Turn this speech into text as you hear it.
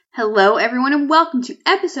Hello, everyone, and welcome to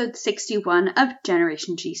episode 61 of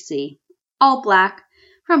Generation GC, All Black,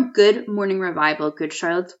 from Good Morning Revival, Good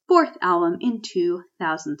Charlotte's fourth album in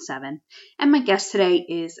 2007. And my guest today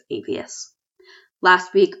is Avius.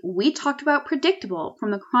 Last week, we talked about Predictable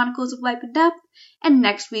from the Chronicles of Life and Death, and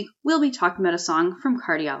next week, we'll be talking about a song from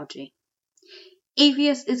Cardiology.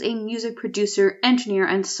 Avius is a music producer, engineer,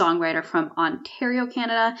 and songwriter from Ontario,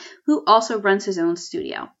 Canada, who also runs his own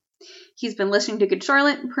studio. He's been listening to Good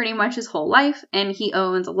Charlotte pretty much his whole life, and he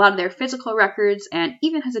owns a lot of their physical records and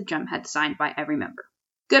even has a drumhead signed by every member.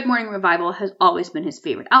 Good Morning Revival has always been his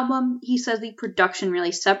favorite album. He says the production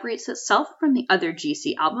really separates itself from the other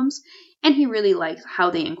GC albums, and he really likes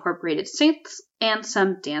how they incorporated synths and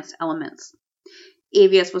some dance elements.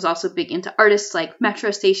 Avius was also big into artists like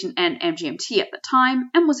Metro Station and MGMT at the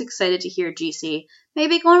time, and was excited to hear GC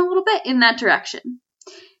maybe going a little bit in that direction.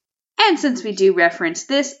 And since we do reference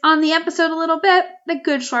this on the episode a little bit, the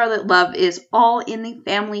Good Charlotte love is all in the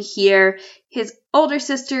family here. His older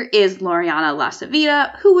sister is Loriana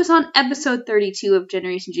Lasavita, who was on episode 32 of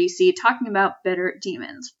Generation GC talking about bitter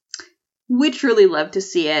demons. We truly love to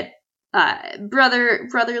see it.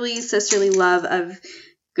 Brotherly, sisterly love of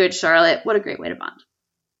Good Charlotte. What a great way to bond.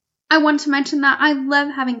 I want to mention that I love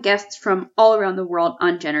having guests from all around the world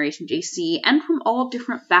on Generation GC and from all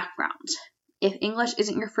different backgrounds. If English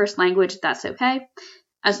isn't your first language, that's okay.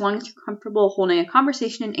 As long as you're comfortable holding a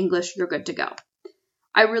conversation in English, you're good to go.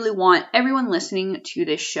 I really want everyone listening to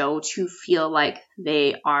this show to feel like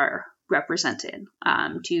they are represented,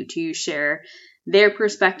 to share their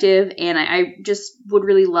perspective. And I just would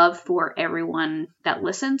really love for everyone that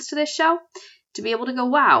listens to this show to be able to go,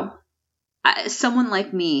 wow, someone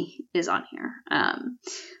like me is on here.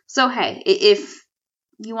 So hey, if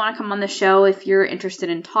you want to come on the show, if you're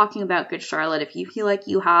interested in talking about Good Charlotte, if you feel like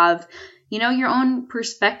you have, your own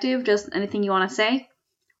perspective, just anything you want to say,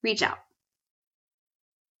 reach out.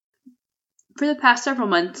 For the past several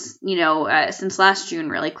months, since last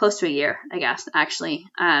June, really close to a year, I guess, actually,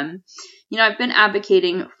 I've been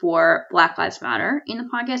advocating for Black Lives Matter in the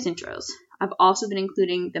podcast intros. I've also been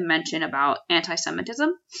including the mention about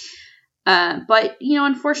anti-Semitism. But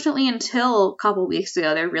unfortunately, until a couple weeks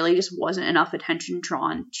ago, there really just wasn't enough attention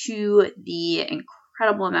drawn to the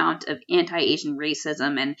incredible amount of anti-Asian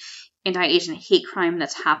racism and anti-Asian hate crime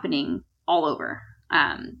that's happening all over.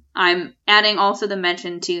 I'm adding also the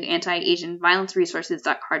mention to anti-Asian violence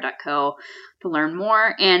resources.card.co to learn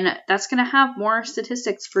more, and that's going to have more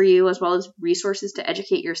statistics for you as well as resources to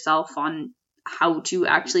educate yourself on how to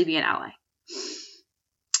actually be an ally.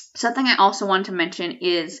 Something I also wanted to mention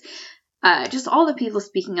is just all the people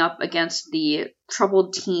speaking up against the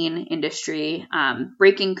troubled teen industry.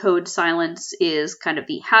 Breaking Code Silence is kind of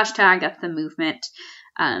the hashtag, that's the movement.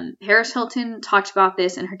 Paris Hilton talked about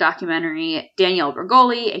this in her documentary. Danielle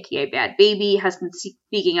Bergoli, aka Bad Baby, has been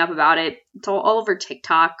speaking up about it. It's all over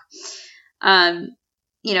TikTok. To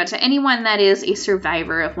anyone that is a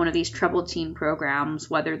survivor of one of these troubled teen programs,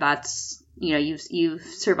 whether that's, you've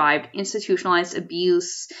survived institutionalized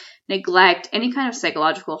abuse, neglect, any kind of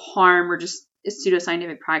psychological harm, or just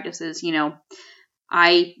pseudoscientific practices,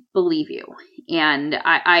 I believe you. And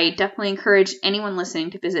I definitely encourage anyone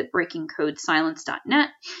listening to visit breakingcodesilence.net.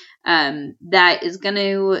 That is going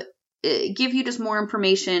to give you just more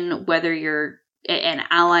information, whether you're an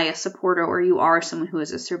ally, a supporter, or you are someone who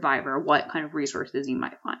is a survivor, what kind of resources you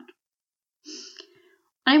might find.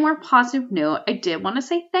 On a more positive note, I did want to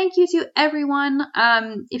say thank you to everyone.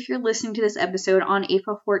 If you're listening to this episode on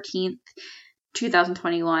April 14th,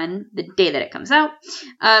 2021, the day that it comes out,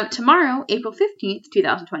 tomorrow, April 15th,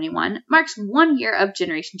 2021, marks 1 year of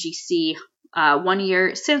Generation GC, 1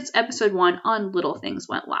 year since episode 1 on Little Things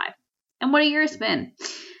went live. And what a year it's been.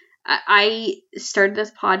 I started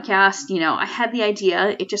this podcast, I had the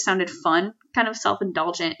idea, it just sounded fun, kind of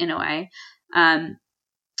self-indulgent in a way.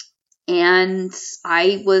 And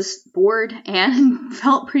I was bored and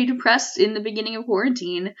felt pretty depressed in the beginning of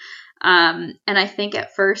quarantine. And I think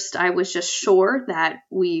at first I was just sure that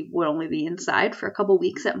we would only be inside for a couple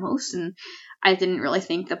weeks at most. And I didn't really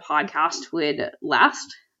think the podcast would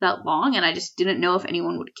last that long. And I just didn't know if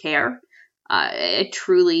anyone would care. I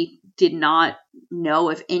truly did not know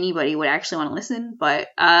if anybody would actually want to listen, but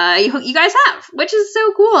you guys have, which is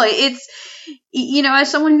so cool. It's,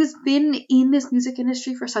 as someone who's been in this music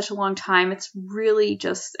industry for such a long time, it's really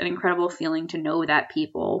just an incredible feeling to know that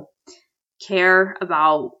people care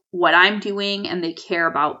about what I'm doing and they care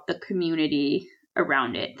about the community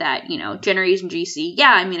around it. That, Generation GC,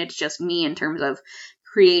 it's just me in terms of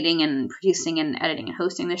creating and producing and editing and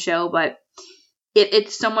hosting the show, but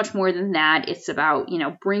it's so much more than that. It's about,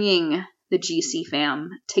 bringing the GC fam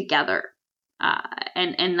together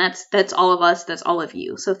And that's all of us. That's all of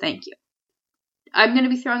you. So thank you. I'm going to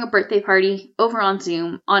be throwing a birthday party over on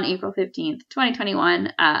Zoom on April 15th,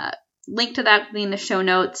 2021. Link to that will be in the show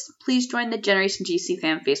notes. Please join the Generation GC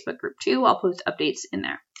fan Facebook group too. I'll post updates in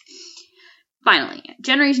there. Finally,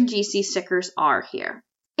 Generation GC stickers are here.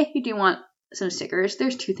 If you do want some stickers,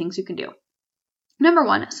 there's 2 things you can do. Number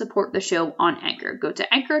 1, support the show on Anchor. Go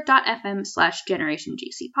to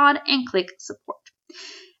anchor.fm/GenerationGCPod and click support.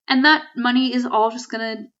 And that money is all just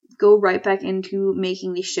going to go right back into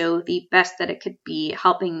making the show the best that it could be,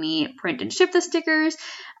 helping me print and ship the stickers,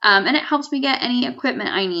 and it helps me get any equipment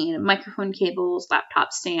I need, microphone cables,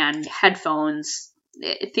 laptop stand, headphones,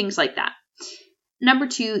 things like that. Number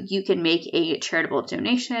 2, you can make a charitable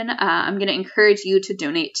donation. I'm going to encourage you to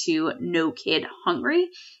donate to No Kid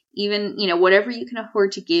Hungry. Even, whatever you can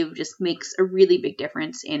afford to give just makes a really big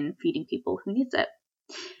difference in feeding people who needs it.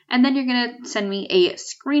 And then you're going to send me a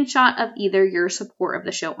screenshot of either your support of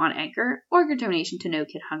the show on Anchor or your donation to No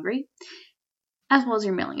Kid Hungry, as well as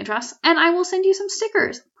your mailing address, and I will send you some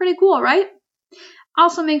stickers. Pretty cool, right?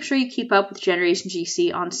 Also, make sure you keep up with Generation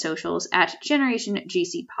GC on socials at Generation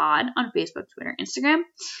GC Pod on Facebook, Twitter, Instagram,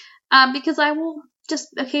 because I will just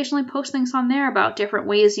occasionally post things on there about different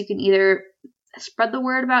ways you can either spread the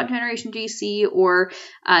word about Generation GC or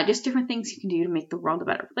just different things you can do to make the world a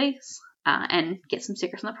better place. And get some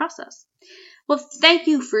stickers in the process. Well, thank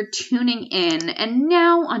you for tuning in, and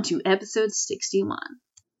now on to episode 61.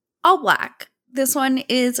 All Black. This one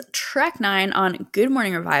is track 9 on Good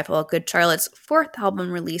Morning Revival, Good Charlotte's 4th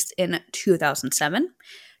album released in 2007.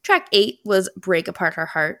 Track 8 was Break Apart Our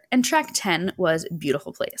Heart, and track 10 was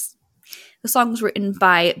Beautiful Place. The song was written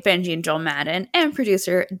by Benji and Joel Madden and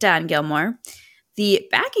producer Dan Gilmore. The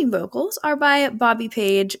backing vocals are by Bobby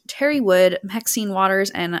Page, Terry Wood, Maxine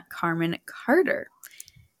Waters, and Carmen Carter.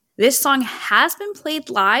 This song has been played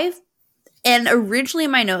live, and originally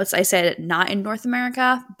in my notes I said not in North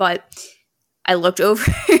America, but I looked over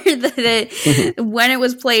when it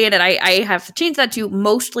was played, and I have changed that to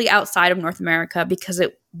mostly outside of North America because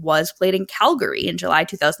it was played in Calgary in July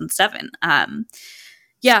 2007.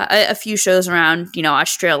 A few shows around,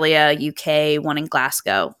 Australia, UK, one in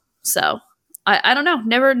Glasgow. So I don't know.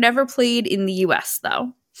 Never played in the US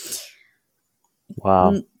though.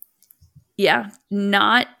 Wow.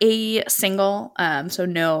 Not a single. So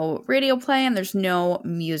no radio play, and there's no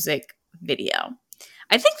music video.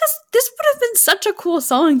 I think this would have been such a cool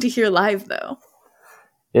song to hear live though.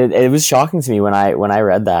 It was shocking to me when I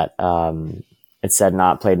read that it said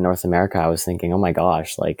not played in North America. I was thinking, oh my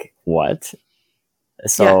gosh, like what?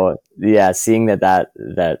 So seeing that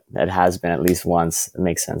has been at least once, it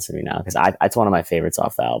makes sense to me now, because it's one of my favorites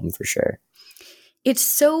off the album for sure.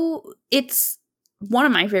 It's one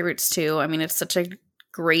of my favorites too. I mean, it's such a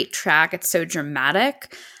great track. It's so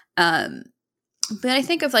dramatic. But I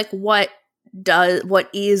think of like what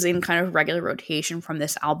is in kind of regular rotation from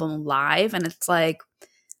this album live, and it's like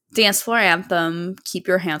Dance Floor Anthem, Keep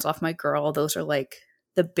Your Hands Off My Girl. Those are like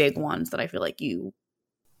the big ones that I feel like you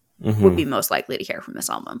would be most likely to hear from this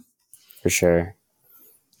album. For sure.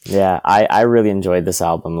 Yeah, I really enjoyed this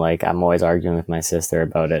album. Like, I'm always arguing with my sister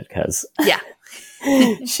about it because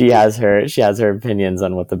she has her opinions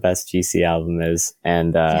on what the best GC album is,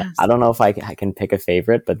 and I don't know if I can pick a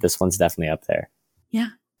favorite, but this one's definitely up there. Yeah.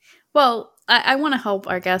 Well, I want to help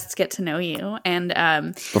our guests get to know you, and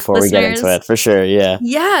before we get into it, for sure, yeah,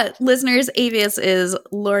 listeners, Avius is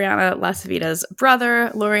Loriana Lasavita's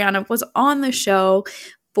brother. Loriana was on the show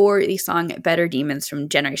for the song Better Demons from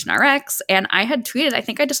Generation RX, and I had tweeted, I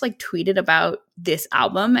think I just like tweeted about this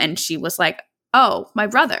album, and she was like, oh, my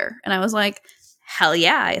brother, and I was like, hell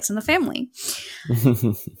yeah, it's in the family.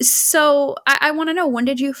 So I want to know, when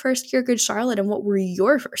did you first hear Good Charlotte, and what were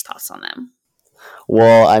your first thoughts on them?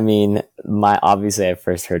 Well, I mean, obviously I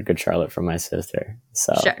first heard Good Charlotte from my sister,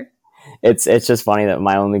 so sure. It's just funny that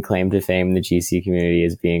my only claim to fame in the GC community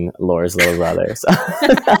is being Laura's little brother. So,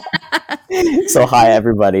 so hi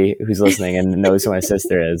everybody who's listening and knows who my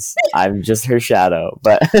sister is. I'm just her shadow.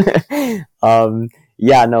 But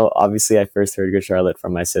obviously I first heard Good Charlotte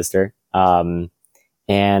from my sister.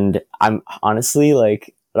 And I'm honestly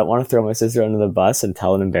like, I don't want to throw my sister under the bus and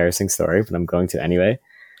tell an embarrassing story, but I'm going to anyway.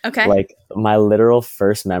 Okay. Like, my literal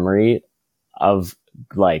first memory of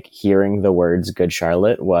like hearing the words Good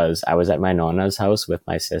Charlotte was I was at my nonna's house with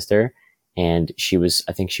my sister, and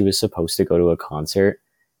I think she was supposed to go to a concert.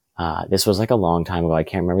 This was like a long time ago. I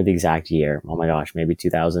can't remember the exact year. Oh my gosh, maybe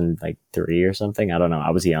 2003 or something. I don't know.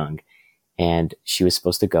 I was young, and she was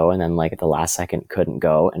supposed to go, and then like at the last second couldn't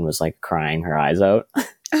go and was like crying her eyes out.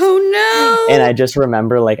 Oh no. And I just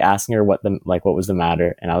remember like asking her what was the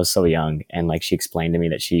matter, and I was so young, and like she explained to me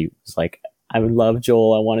that she was like I would love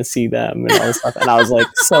Joel. I want to see them and all this stuff. And I was like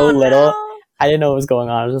so Oh, little. no. I didn't know what was going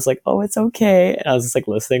on. I was just like, oh, it's okay. And I was just like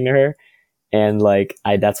listening to her. And like,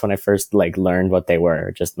 that's when I first like learned what they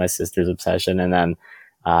were, just my sister's obsession. And then,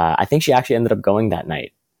 I think she actually ended up going that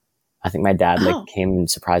night. I think my dad like Oh. came and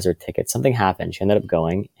surprised her tickets. Something happened. She ended up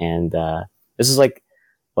going. And, this is like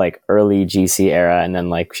early GC era. And then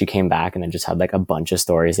like she came back and then just had like a bunch of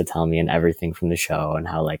stories to tell me and everything from the show and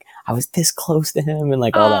how like I was this close to him and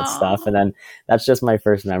like all that stuff. And then that's just my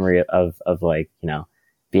first memory of like, you know,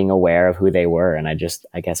 being aware of who they were. And I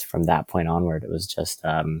guess from that point onward, it was just,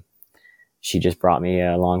 she just brought me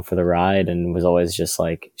along for the ride and was always just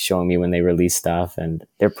like showing me when they release stuff. And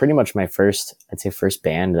they're pretty much my first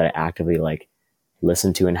band that I actively like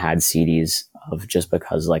listened to and had CDs of, just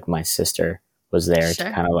because like my sister was there Sure.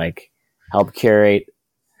 to kind of like help curate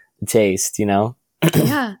the taste, you know?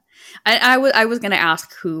 Yeah. I was going to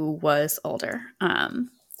ask who was older.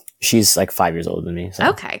 She's like 5 years older than me. So.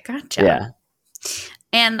 Okay, gotcha. Yeah.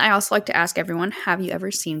 And I also like to ask everyone, have you ever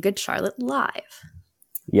seen Good Charlotte live?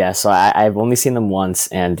 Yeah, so I've only seen them once,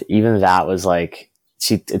 and even that was like,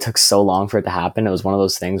 it took so long for it to happen. It was one of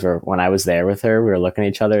those things where when I was there with her, we were looking at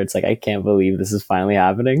each other. It's like, I can't believe this is finally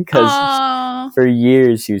happening, because for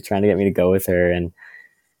years she was trying to get me to go with her. And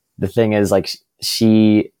the thing is, like,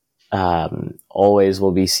 she always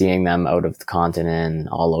will be seeing them out of the continent,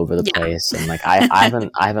 all over the place. And like, I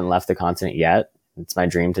haven't left the continent yet. It's my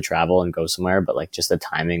dream to travel and go somewhere, but like, just the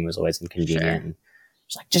timing was always inconvenient. Sure.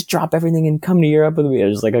 She's like, just drop everything and come to Europe with me. I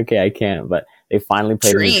was just like, okay, I can't. But they finally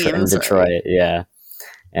played in Detroit. Right? Yeah.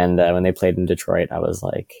 And when they played in Detroit, I was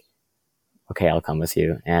like, okay, I'll come with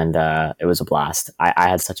you. And it was a blast. I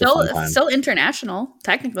had such a fun time. Still international,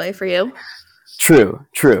 technically, for you. True.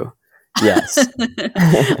 Yes.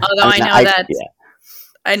 Although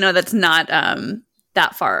I know that's not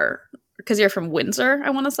that far, because you're from Windsor,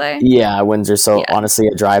 I want to say. Yeah, Windsor. So honestly,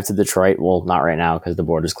 a drive to Detroit, well, not right now because the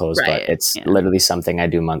border's closed, but it's literally something I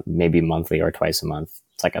do maybe monthly or twice a month.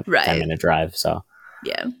 It's like a 10-minute drive. So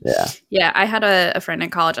yeah. I had a friend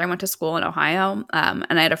in college. I went to school in Ohio,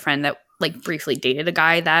 and I had a friend that like briefly dated a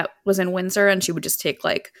guy that was in Windsor, and she would just take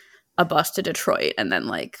like a bus to Detroit and then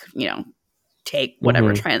like, you know, take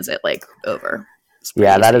whatever transit like over.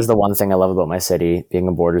 Yeah, that is the one thing I love about my city, being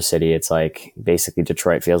a border city. It's like basically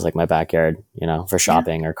Detroit feels like my backyard, you know, for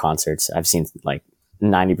shopping or concerts. I've seen like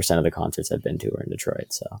 90% of the concerts I've been to are in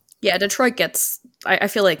Detroit. So yeah, Detroit gets, I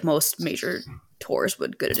feel like most major tours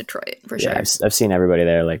would go to Detroit for sure. I've seen everybody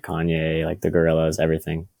there, like Kanye, like the Gorillaz,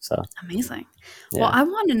 everything. So amazing. Yeah. Well, I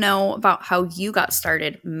want to know about how you got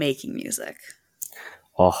started making music.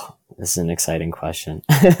 Oh, this is an exciting question.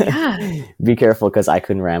 Yeah. Be careful, because I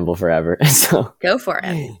couldn't ramble forever. So go for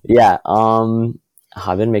it. Yeah.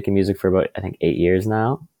 I've been making music for about, I think, 8 years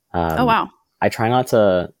now. Oh, wow. I try not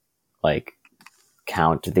to like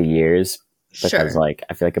count the years, because like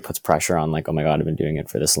I feel like it puts pressure on, like, oh my God, I've been doing it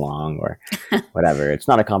for this long or whatever. It's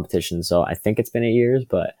not a competition. So I think it's been 8 years,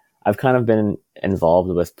 but I've kind of been involved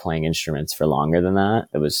with playing instruments for longer than that.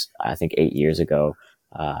 It was, I think, 8 years ago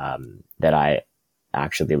that I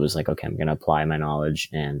actually was like, okay, I'm going to apply my knowledge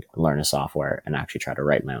and learn a software and actually try to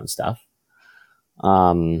write my own stuff.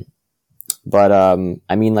 But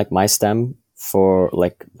I mean, like, my stem for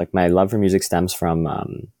like my love for music stems from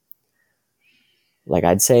like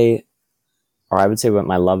I would say what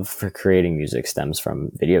my love for creating music stems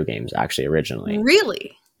from video games, actually, originally.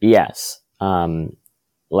 Really? Yes.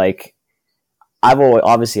 Like, I've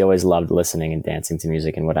obviously always loved listening and dancing to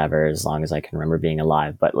music and whatever, as long as I can remember being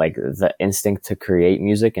alive. But like, the instinct to create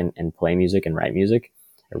music and play music and write music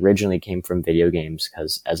originally came from video games,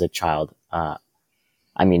 because as a child, I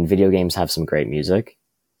mean, video games have some great music.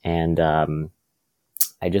 And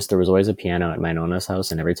there was always a piano at my Nona's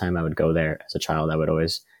house. And every time I would go there as a child, I would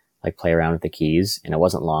always like play around with the keys. And it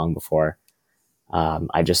wasn't long before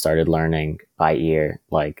I just started learning by ear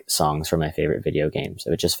like songs from my favorite video games.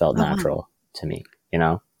 It just felt natural to me, you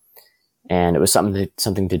know? And it was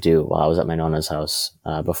something to do while I was at my Nona's house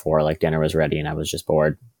before like dinner was ready and I was just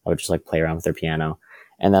bored. I would just like play around with their piano.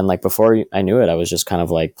 And then like before I knew it, I was just kind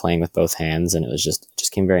of like playing with both hands, and it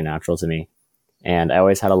just came very natural to me. And I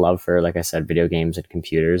always had a love for, like I said, video games and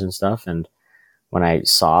computers and stuff. And when I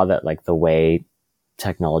saw that like the way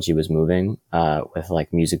technology was moving with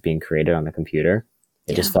like music being created on a computer,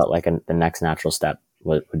 it just felt like the next natural step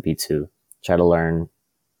would be to try to learn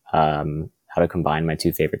how to combine my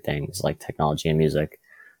two favorite things, like technology and music.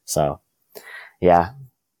 So yeah,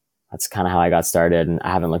 that's kind of how I got started, and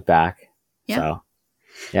I haven't looked back. Yeah. So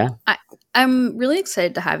yeah. I'm really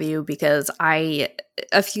excited to have you, because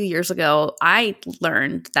a few years ago, I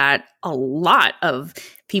learned that a lot of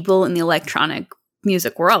people in the electronic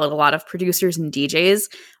music world, a lot of producers and DJs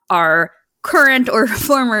are current or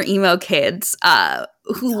former emo kids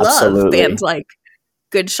who love bands like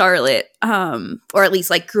Good Charlotte, or at least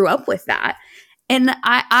like grew up with that. And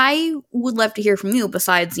I would love to hear from you,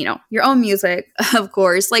 besides, you know, your own music, of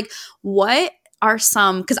course. Like, what are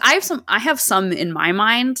some, because I have some in my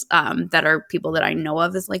mind that are people that I know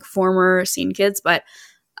of as like former scene kids, but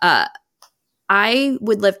I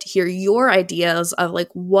would love to hear your ideas of like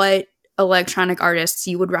what electronic artists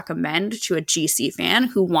you would recommend to a GC fan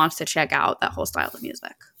who wants to check out that whole style of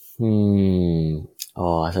music.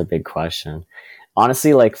 Oh, that's a big question.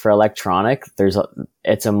 Honestly, like for electronic, I'd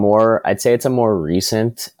say it's a more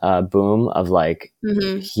recent boom of like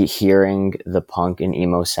hearing the punk and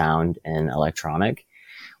emo sound in electronic.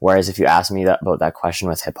 Whereas if you ask me about that question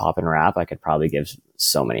with hip hop and rap, I could probably give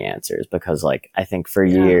so many answers, because like I think for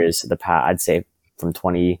years, I'd say from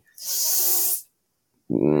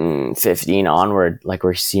 2015 onward, like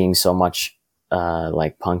we're seeing so much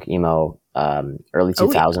like punk, emo, early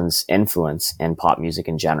 2000s influence in pop music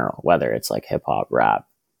in general, whether it's like hip hop, rap,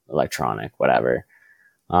 electronic, whatever.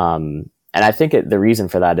 And I think the reason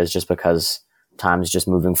for that is just because time's just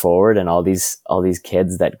moving forward, and all these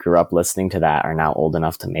kids that grew up listening to that are now old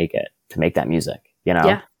enough to make that music, you know?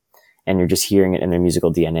 Yeah. And you're just hearing it in their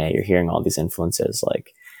musical DNA. You're hearing all these influences.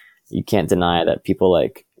 Like, you can't deny that people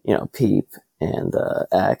like, you know, Peep and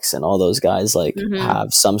X and all those guys like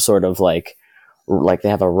have some sort of like they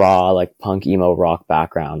have a raw like punk emo rock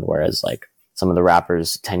background, whereas like some of the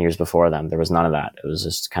rappers 10 years before them, there was none of that. It was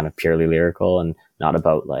just kind of purely lyrical and not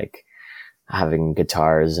about like having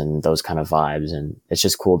guitars and those kind of vibes. And it's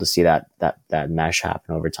just cool to see that mesh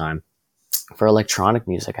happen over time. For electronic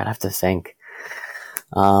music, I'd have to think.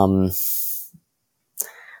 I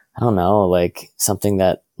don't know, like something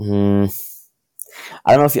that I don't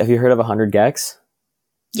know if have you heard of 100 Gex?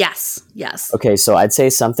 Yes. Okay, so I'd say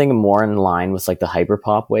something more in line with like the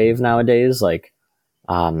hyperpop wave nowadays. Like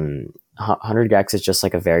 100 Gex is just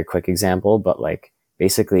like a very quick example, but like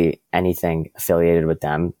basically anything affiliated with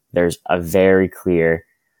them, there's a very clear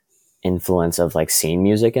influence of like scene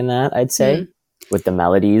music in that, I'd say, with the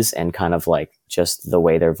melodies and kind of like just the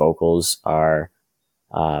way their vocals are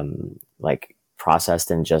like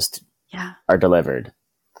processed and just are delivered.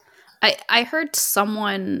 I heard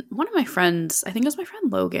one of my friends, I think it was my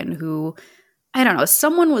friend Logan, who, I don't know,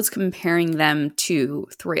 someone was comparing them to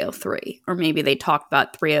 303, or maybe they talked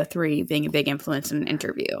about 303 being a big influence in an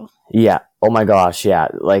interview. Yeah. Oh my gosh. Yeah.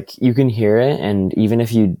 Like you can hear it. And even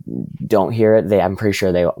if you don't hear it, I'm pretty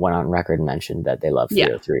sure they went on record and mentioned that they love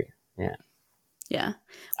 303. Yeah.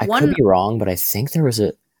 I could be wrong, but I think there was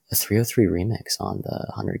a 303 remix on the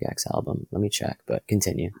 100 Gex album. Let me check, but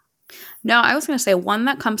continue. No, I was going to say one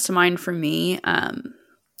that comes to mind for me. I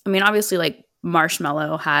mean, obviously, like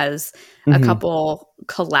Marshmello has a couple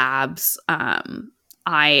collabs.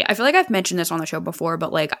 I feel like I've mentioned this on the show before,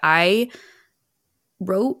 but like I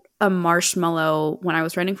wrote a Marshmello when I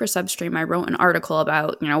was writing for Substream. I wrote an article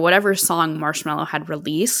about, you know, whatever song Marshmello had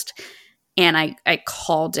released, and I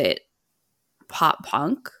called it pop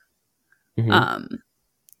punk.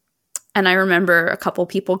 And I remember a couple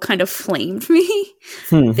people kind of flamed me.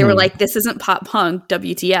 They were like, this isn't pop punk,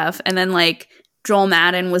 WTF. And then like Joel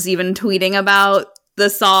Madden was even tweeting about the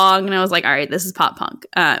song. And I was like, all right, this is pop punk.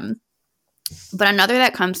 But another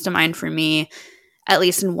that comes to mind for me, at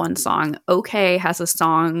least in one song, OK has a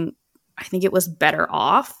song, I think it was Better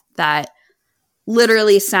Off, that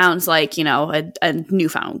literally sounds like, you know, a New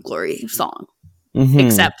Found Glory song.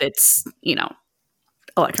 Except it's, you know,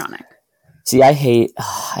 electronic. See, I hate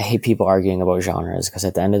people arguing about genres, because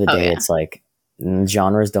at the end of the day, it's like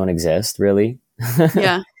genres don't exist really.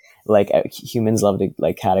 Yeah. Like humans love to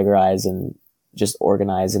like categorize and just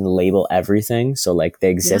organize and label everything. So like they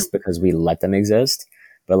exist because we let them exist.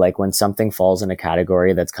 But like when something falls in a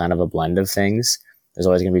category that's kind of a blend of things, there's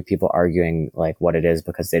always going to be people arguing like what it is,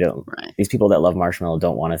 because they don't. Right. These people that love Marshmello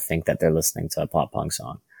don't want to think that they're listening to a pop punk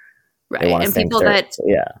song. Right. And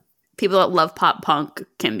people that love pop punk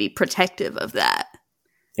can be protective of that.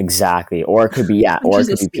 Exactly. Or it could be, or it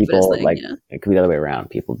could be people thing, it could be the other way around.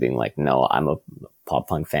 People being like, no, I'm a pop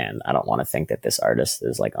punk fan. I don't want to think that this artist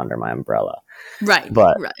is like under my umbrella. Right.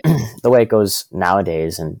 But the way it goes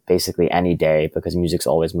nowadays, and basically any day, because music's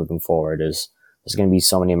always moving forward, is there's going to be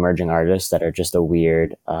so many emerging artists that are just a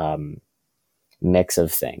weird mix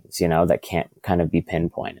of things, you know, that can't kind of be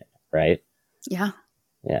pinpointed. Right. Yeah.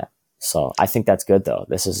 Yeah. So I think that's good, though.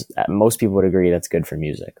 This is, most people would agree that's good for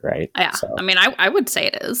music, right? Yeah. So. I mean, I would say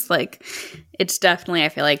it is. Like, it's definitely, I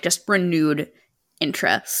feel like, just renewed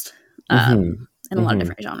interest. And in a lot of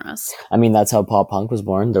different genres. I mean, that's how pop punk was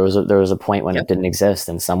born. There was a point when Yep. it didn't exist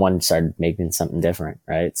and someone started making something different,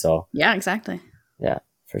 right? So Yeah, exactly. yeah,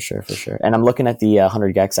 for sure. And I'm looking at the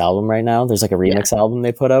 100 Gex album right now. There's like a remix album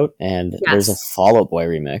they put out, and there's a Fall Out Boy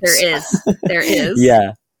remix. There is.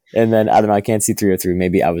 Yeah. And then, I don't know, I can't see 303.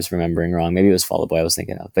 Maybe I was remembering wrong. Maybe it was Fall Out Boy I was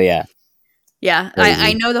thinking of. But yeah. Yeah,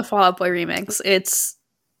 I know the Fall Out Boy remix. It's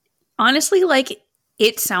honestly like,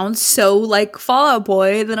 it sounds so like Fall Out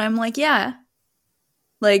Boy that I'm like, yeah.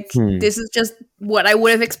 Like, this is just what I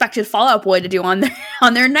would have expected Fall Out Boy to do on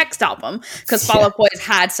their next album, because Fall Out Boy has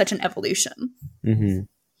had such an evolution. Mm-hmm.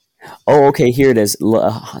 Oh, okay, here it is.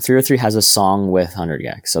 303 has a song with 100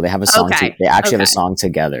 Gex. So they have a song. They actually have a song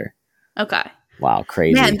together. Okay. Wow,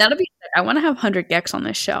 crazy. Man, that'll be sick. I want to have 100 Gex on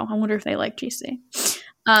this show. I wonder if they like GC.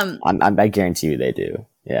 I guarantee you they do.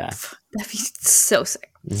 Yeah. That'd be so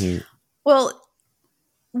sick. Mm-hmm. Well,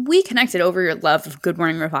 we connected over your love of Good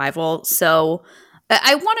Morning Revival. So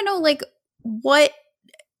I want to know, like, what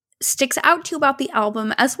sticks out to you about the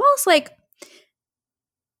album, as well as, like,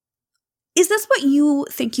 is this what you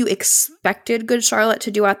think you expected Good Charlotte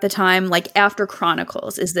to do at the time? Like, after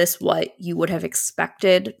Chronicles, is this what you would have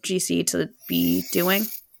expected GC to be doing?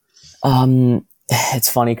 It's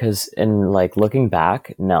funny because in, like, looking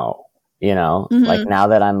back, no. You know, like, now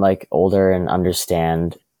that I'm, like, older and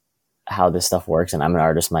understand how this stuff works, and I'm an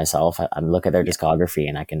artist myself, I look at their discography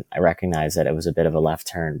and I recognize that it was a bit of a left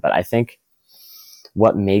turn. But I think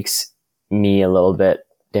what makes me a little bit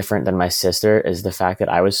different than my sister is the fact that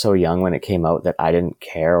I was so young when it came out that I didn't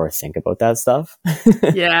care or think about that stuff.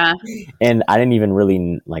 Yeah. And I didn't even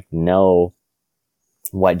really, like, know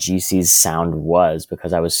what GC's sound was,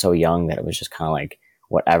 because I was so young that it was just kind of like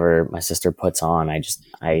whatever my sister puts on, I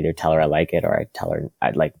either tell her I like it or I tell her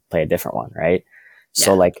I'd like play a different one, right? Yeah.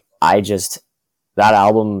 So, like, that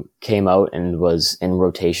album came out and was in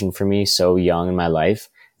rotation for me so young in my life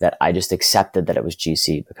that I just accepted that it was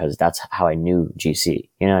GC, because that's how I knew GC.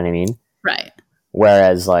 You know what I mean? Right.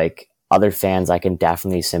 Whereas, like, other fans, I can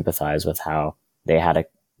definitely sympathize with how they had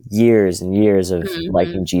years and years of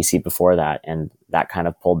liking GC before that, and that kind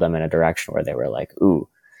of pulled them in a direction where they were like, ooh.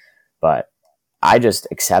 But I just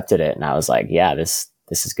accepted it, and I was like, yeah, this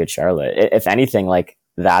is Good Charlotte. If anything, like,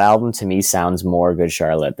 that album to me sounds more Good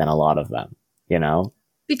Charlotte than a lot of them, you know?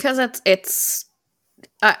 Because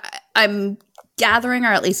I'm gathering,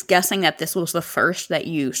 or at least guessing, that this was the first that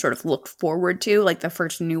you sort of looked forward to, like the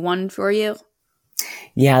first new one for you.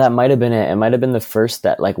 Yeah, that might have been it. It might have been the first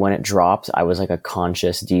that, like, when it dropped, I was like a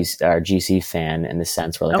conscious GC fan, in the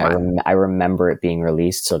sense where, like, I remember it being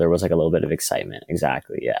released, so there was like a little bit of excitement.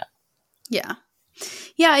 Exactly, yeah.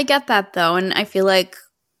 Yeah, I get that though, and I feel like,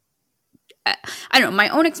 I don't know, my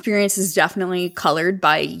own experience is definitely colored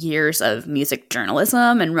by years of music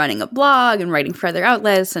journalism and running a blog and writing for other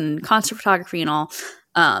outlets and concert photography and all,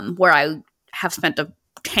 where I have spent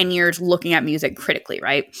 10 years looking at music critically,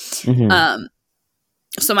 right?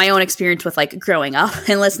 So my own experience with, like, growing up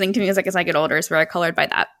and listening to music as I get older is very colored by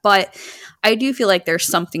that. But I do feel like there's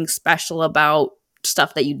something special about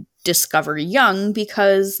stuff that you discover young,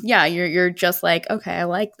 because, yeah, you're just like, okay, I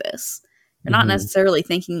like this. You're not necessarily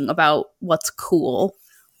thinking about what's cool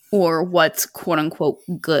or what's quote unquote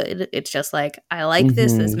good. It's just like, I like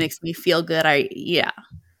this. This makes me feel good. Yeah,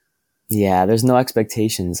 there's no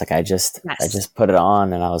expectations. Like, I just put it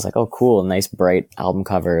on and I was like, oh, cool, nice bright album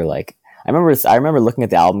cover. Like, I remember looking at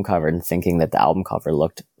the album cover and thinking that the album cover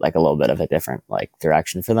looked like a little bit of a different, like,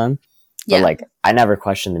 direction for them. But like, I never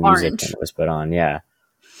questioned the music when it was put on. Yeah,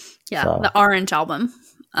 so. The Orange album.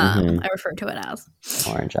 I refer to it as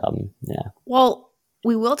Orange album. Yeah. Well,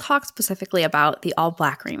 we will talk specifically about the All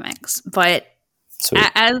Black remix, but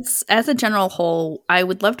as a general whole, I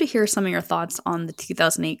would love to hear some of your thoughts on the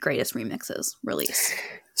 2008 Greatest Remixes release.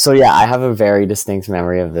 So yeah, I have a very distinct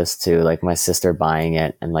memory of this too. Like, my sister buying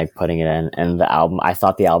it and, like, putting it in, and the album. I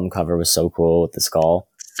thought the album cover was so cool with the skull.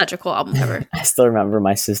 Such a cool album cover. I still remember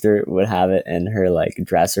my sister would have it in her, like,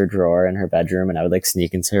 dresser drawer in her bedroom, and I would, like,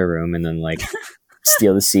 sneak into her room and then, like,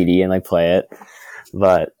 steal the CD and, like, play it.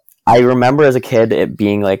 But I remember as a kid it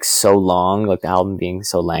being, like, so long, like, the album being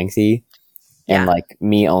so lengthy, and like,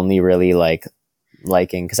 me only really, like,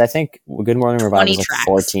 liking, because I think Good Morning Revival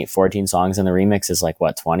is like 14 songs, and the remix is like,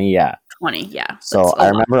 what, 20? Yeah, 20. Yeah. So I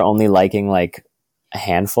remember only liking, like, a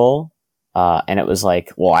handful, and it was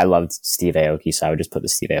like, well, I loved Steve Aoki, so I would just put the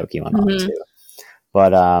Steve Aoki one on too.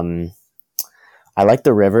 But I liked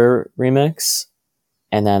the River remix.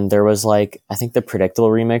 And then there was, like, I think the Predictable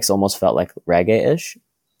remix almost felt like reggae-ish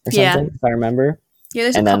or something, if I remember. Yeah,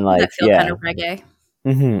 there's a couple that feel kind of reggae.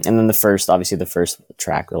 And then the first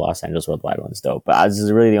track, the Los Angeles Worldwide one's dope. But this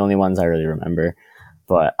is really the only ones I really remember.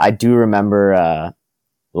 but I do remember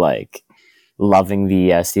like loving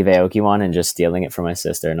the Steve Aoki one and just stealing it from my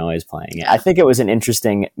sister and always playing it. I think it was an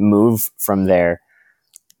interesting move from their,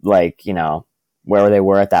 like, you know, where they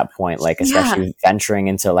were at that point, like especially venturing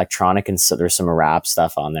into electronic, and so there's some rap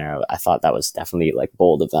stuff on there. I thought that was definitely like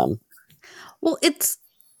bold of them. Well, it's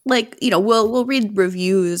like, you know, we'll read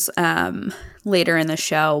reviews later in the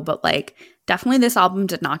show, but like definitely this album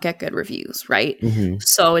did not get good reviews, right?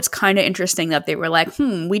 So it's kind of interesting that they were like,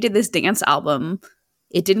 we did this dance album,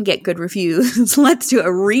 it didn't get good reviews, let's do a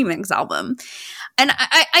remix album. And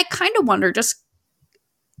I kind of wonder just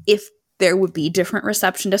if there would be different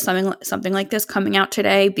reception to something like this coming out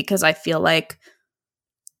today, because I feel like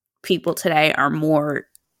people today are more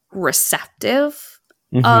receptive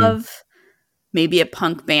of maybe a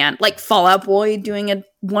punk band like Fall Out Boy doing a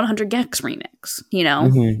 100 Gex remix, you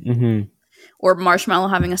know, or Marshmello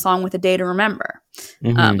having a song with A Day to Remember.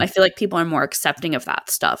 I feel like people are more accepting of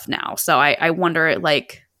that stuff now. So I wonder,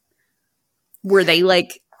 like, were they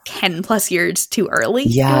like 10 plus years too early?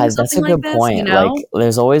 Yeah, that's a good point. You know? Like,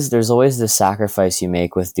 there's always the sacrifice you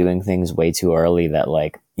make with doing things way too early, that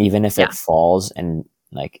like, even if it falls and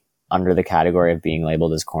like under the category of being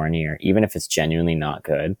labeled as corny, or even if it's genuinely not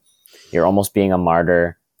good, you're almost being a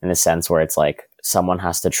martyr in the sense where it's like someone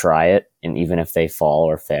has to try it, and even if they fall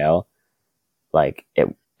or fail, like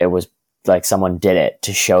it was like someone did it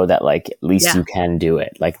to show that like at least you can do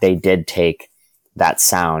it. Like they did take that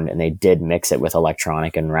sound and they did mix it with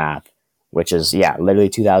electronic and rap, which is literally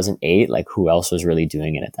 2008. Like who else was really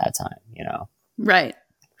doing it at that time, you know? Right.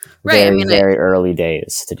 Very, I mean, very early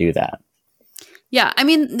days to do that. Yeah, I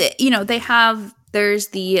mean, you know, there's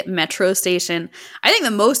the Metro station. I think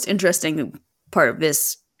the most interesting part of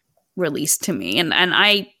this release to me, and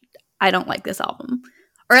I don't like this album,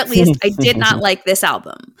 or at least I did not like this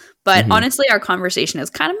album. But honestly, our conversation is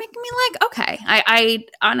kind of making me like, okay, I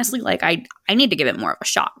honestly like I need to give it more of a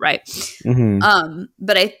shot, right?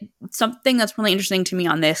 But something that's really interesting to me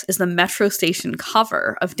on this is the Metro station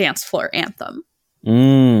cover of Dance Floor Anthem,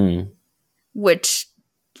 which,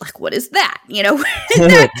 like, what is that? You know, where did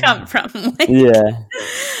that come from? Like,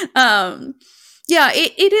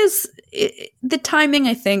 it is the timing.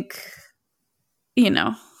 I think, you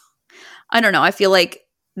know, I don't know. I feel like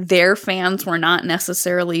their fans were not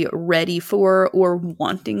necessarily ready for or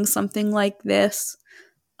wanting something like this.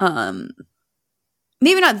 Maybe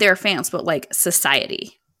not their fans, but like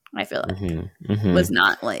society, I feel like was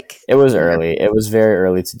not like, it was early. It was very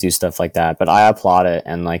early to do stuff like that, but I applaud it.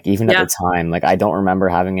 And like, even at the time, like, I don't remember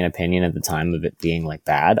having an opinion at the time of it being like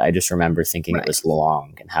bad. I just remember thinking it was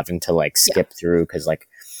long and having to like skip through, because like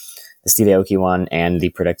the Steve Aoki one and the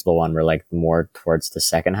Predictable one were like more towards the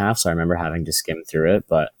second half. So I remember having to skim through it,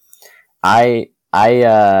 but I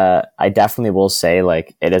definitely will say,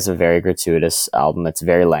 like, it is a very gratuitous album. It's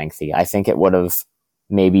very lengthy. I think it would have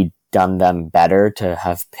maybe done them better to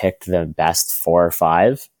have picked the best 4 or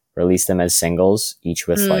 5, release them as singles, each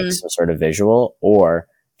with like some sort of visual, or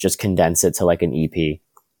just condense it to like an EP.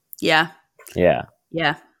 Yeah,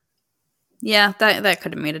 that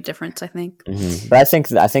could have made a difference, I think. But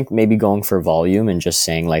I think maybe going for volume and just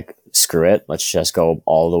saying like, screw it, let's just go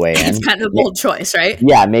all the way in. It's kind of a bold choice, right?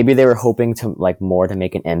 Yeah, maybe they were hoping to like more to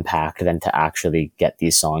make an impact than to actually get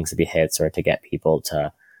these songs to be hits, or to get people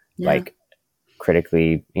to like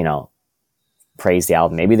critically, you know, praise the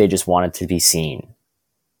album. Maybe they just wanted to be seen.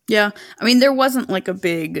 Yeah, I mean, there wasn't like a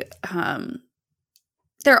big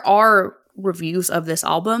there are reviews of this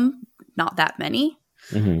album, not that many.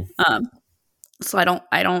 So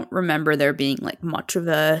I don't remember there being like much of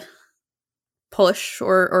a push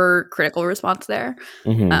or critical response there.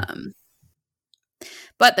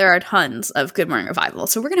 But there are tons of Good Morning Revival,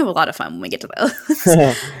 so we're gonna have a lot of fun when we get to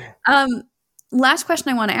those. Last question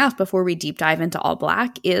I want to ask before we deep dive into All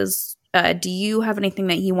Black is, do you have anything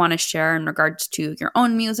that you want to share in regards to your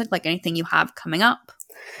own music, like anything you have coming up?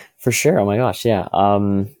 For sure. Oh my gosh, yeah.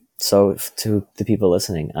 So to the people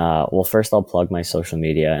listening, well, first I'll plug my social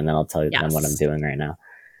media, and then I'll tell you them what I'm doing right now.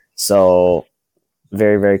 So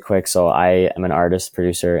very, very quick. So I am an artist,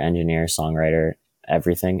 producer, engineer, songwriter,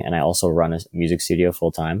 everything. And I also run a music studio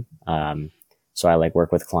full time. So I like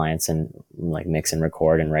work with clients and like mix and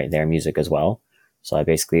record and write their music as well. So I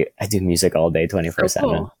do music all day, 24/7.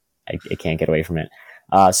 Cool. I can't get away from it.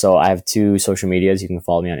 So I have 2 social medias. You can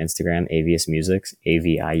follow me on Instagram, Avius Music,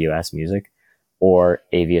 Avius Music, or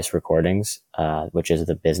Avius Recordings, which is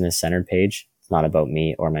the business centered page. It's not about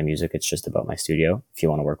me or my music. It's just about my studio, if you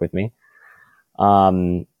want to work with me.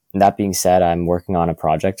 That being said, I'm working on a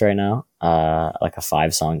project right now, like a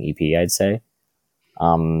 5-song EP, I'd say.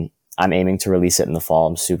 I'm aiming to release it in the fall.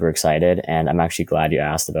 I'm super excited, and I'm actually glad you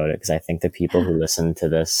asked about it, because I think the people who listen to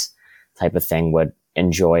this type of thing would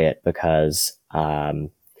enjoy it, because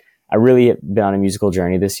I really have been on a musical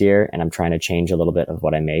journey this year, and I'm trying to change a little bit of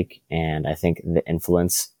what I make. And I think the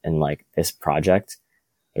influence in like this project,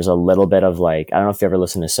 there's a little bit of like, I don't know if you ever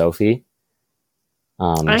listened to Sophie.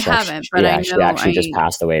 I haven't, but I know she actually just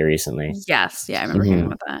passed away recently. Yes, yeah, I remember hearing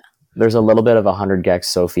about that. There's a little bit of 100 Gex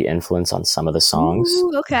Sophie influence on some of the songs.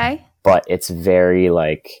 Ooh, okay. But it's very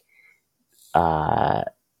like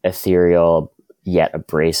ethereal yet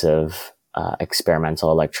abrasive experimental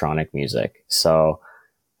electronic music. So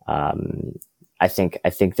I think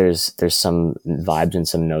there's some vibes and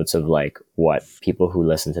some notes of like what people who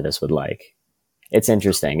listen to this would like. It's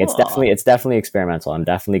interesting. Cool. It's definitely experimental. I'm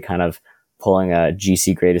definitely kind of pulling a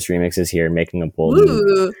GC greatest remixes here, making a bold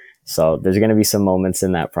move. So there's going to be some moments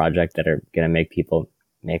in that project that are going to make people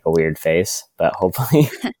make a weird face, but hopefully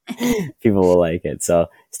people will like it. So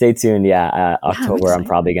stay tuned. Yeah, October, I'm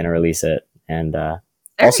probably going to release it. And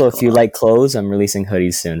also, cool. If you like clothes, I'm releasing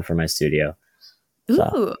hoodies soon for my studio. So,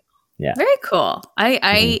 ooh, yeah, very cool.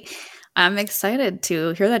 I'm excited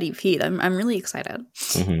to hear that EP. I'm really excited.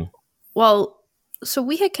 Mm-hmm. Well, so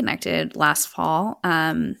we had connected last fall,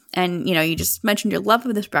 and you just mentioned your love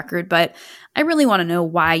of this record, but I really want to know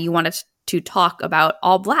why you wanted to talk about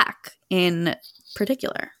All Black in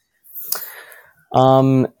particular.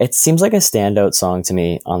 It seems like a standout song to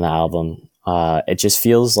me on the album. It just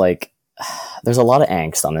feels like there's a lot of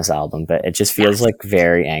angst on this album, but it just feels like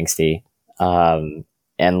very angsty.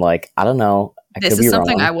 And like, I don't know. This is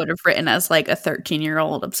something wrong. I would have written as like a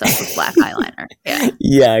 13-year-old obsessed with black eyeliner. Yeah.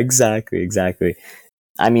 Yeah, exactly.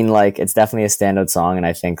 I mean, like, it's definitely a standout song. And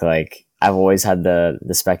I think like I've always had the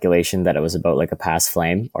speculation that it was about like a past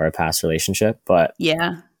flame or a past relationship, but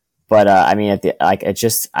yeah. But I mean,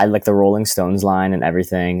 I like the Rolling Stones line and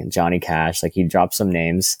everything. Johnny Cash, like he dropped some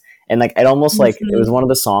names, and like it almost like it was one of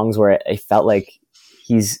the songs where it felt like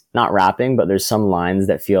he's not rapping, but there's some lines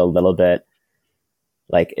that feel a little bit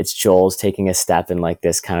like it's Joel's taking a step in like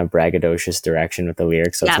this kind of braggadocious direction with the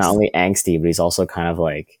lyrics. So It's not only angsty, but he's also kind of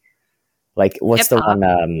like what's hip-hop. The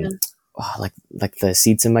one like the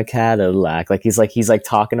seats in my Cadillac. Like he's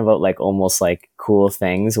talking about like almost like cool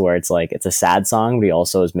things where it's like it's a sad song, but he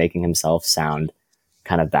also is making himself sound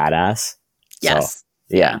kind of badass. Yes.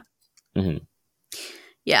 So, yeah. Mm-hmm.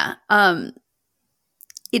 Yeah.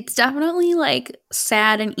 It's definitely like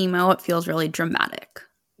sad and emo. It feels really dramatic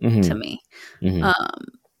to me. Mm-hmm.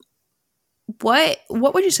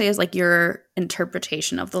 What would you say is like your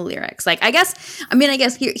interpretation of the lyrics? Like, I guess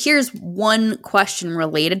here's one question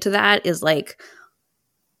related to that is like,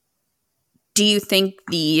 do you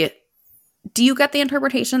get the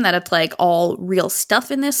interpretation that it's like all real stuff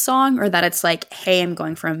in this song, or that it's like, hey, I'm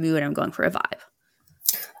going for a mood, I'm going for a vibe?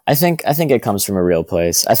 I think it comes from a real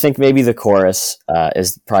place. I think maybe the chorus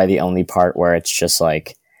is probably the only part where it's just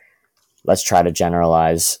like, let's try to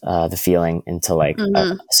generalize the feeling into like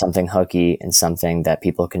something hooky and something that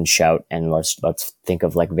people can shout, and let's think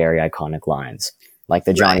of like very iconic lines like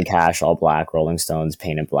the Johnny Cash All Black, Rolling Stones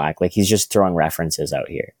Painted Black. Like he's just throwing references out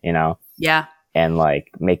here, Yeah. And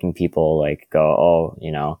like making people like go,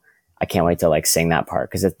 oh, I can't wait to like sing that part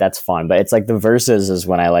because that's fun. But it's like the verses is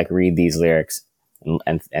when I like read these lyrics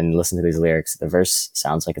and listen to these lyrics. The verse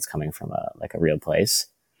sounds like it's coming from a real place.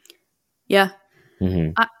 Yeah.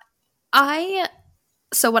 Mm-hmm.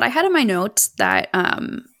 So what I had in my notes that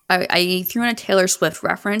I threw in a Taylor Swift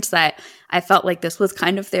reference that I felt like this was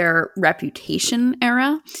kind of their Reputation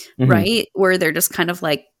era, right? Where they're just kind of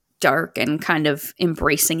like dark and kind of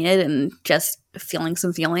embracing it and just feeling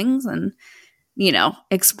some feelings and,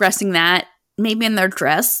 expressing that maybe in their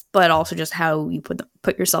dress, but also just how you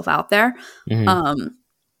put yourself out there.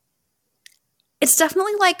 It's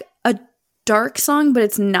definitely like a dark song, but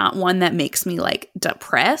it's not one that makes me like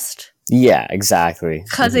depressed. Yeah, exactly.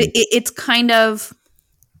 Because it's kind of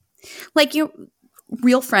like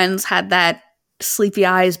Real Friends had that sleepy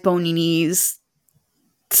eyes, bony knees,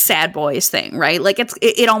 sad boys thing, right? Like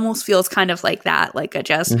it almost feels kind of like that. Like I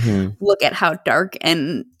just look at how dark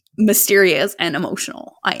and mysterious and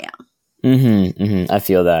emotional I am. I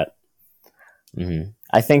feel that.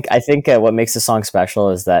 I think what makes the song special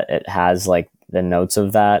is that it has like the notes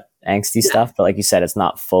of that angsty stuff, but like you said, it's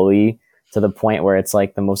not fully to the point where it's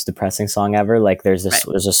like the most depressing song ever. Like there's this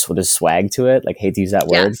swag to it. Like, hate to use that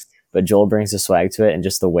word, but Joel brings the swag to it, and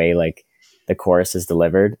just the way like the chorus is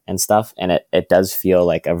delivered and stuff, and it does feel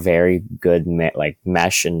like a very good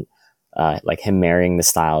mesh, and like him marrying the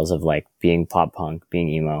styles of like being pop punk, being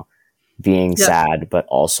emo, being sad, but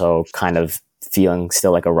also kind of feeling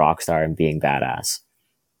still like a rock star and being badass.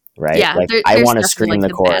 right? Yeah, Like I there's want to definitely scream like the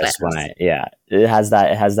the chorus when badass. it has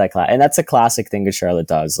that class, and that's a classic thing that Charlotte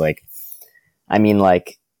does. Like, I mean,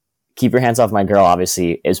 like Keep Your Hands Off My Girl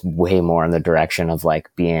obviously is way more in the direction of like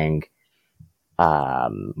being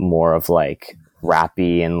more of like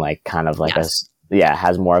rappy and like kind of like Yes.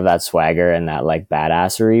 has more of that swagger and that like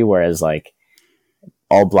badassery, whereas like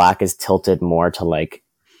All Black is tilted more to like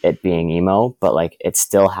it being emo, but like it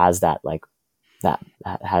still has that like that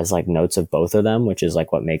has like notes of both of them, which is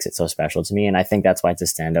like what makes it so special to me. And I think that's why it's a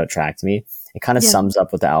standout track to me. It kind of Yeah. sums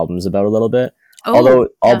up what the album's about a little bit. Oh, Although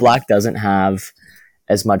All yeah. Black doesn't have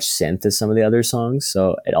as much synth as some of the other songs,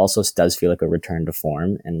 so it also does feel like a return to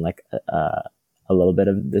form and like a little bit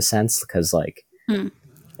of the sense, because like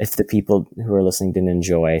if the people who are listening didn't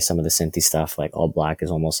enjoy some of the synthy stuff, like All Black is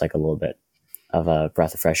almost like a little bit of a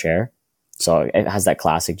breath of fresh air. So it has that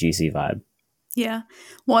classic GC vibe. Yeah.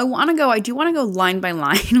 Well, I do want to go line by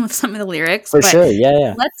line with some of the lyrics. For but sure.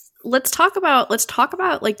 Yeah. Let's talk about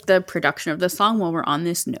like the production of the song while we're on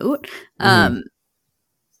this note. Mm-hmm.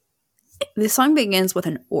 The song begins with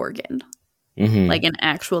an organ, like an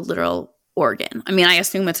actual literal organ. I mean, I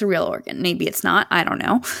assume it's a real organ. Maybe it's not. I don't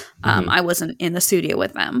know. I wasn't in the studio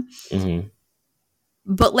with them.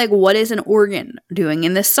 But like, what is an organ doing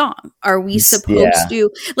in this song? Are we supposed to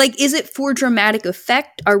like, is it for dramatic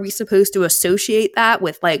effect? Are we supposed to associate that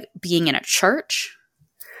with like being in a church?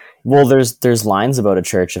 Well, there's lines about a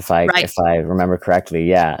church if I remember correctly.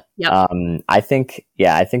 Yeah. Yep. I think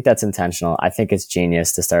that's intentional. I think it's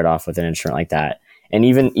genius to start off with an instrument like that. And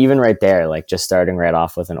even right there, like just starting right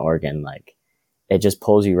off with an organ, like it just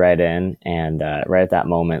pulls you right in, and right at that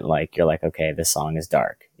moment, like you're like, okay, this song is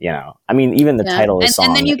dark. You know, I mean, even the title of the song,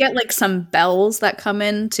 and then you get like some bells that come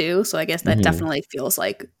in too. So I guess that definitely feels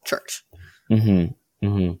like church. Yeah,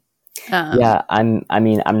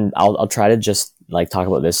 I'll try to just like talk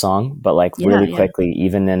about this song, but like really quickly,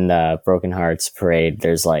 even in the Broken Hearts Parade,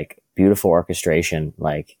 there's like beautiful orchestration.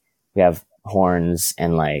 Like we have horns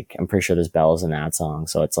and like I'm pretty sure there's bells in that song,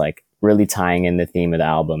 so it's like really tying in the theme of the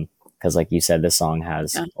album, because like you said, this song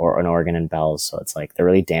has or an organ and bells, so it's like they're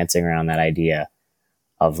really dancing around that idea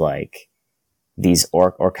of like these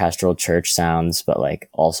orchestral church sounds, but like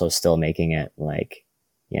also still making it like,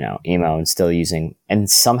 you know, emo, and still using and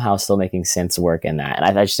somehow still making synths work in that.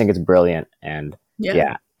 And I just think it's brilliant. And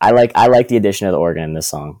I like the addition of the organ in this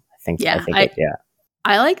song. I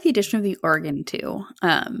like the addition of the organ too.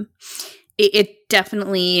 It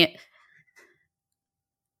definitely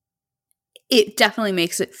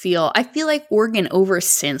makes it feel, I feel like organ over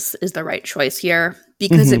synth is the right choice here,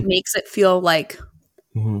 because it makes it feel like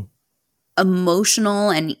emotional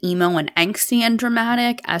and emo and angsty and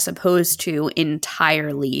dramatic, as opposed to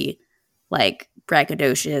entirely like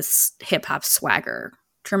braggadocious hip hop swagger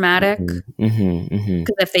dramatic.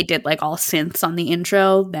 Because if they did like all synths on the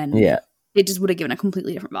intro, then it just would have given a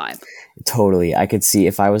completely different vibe. Totally. I could see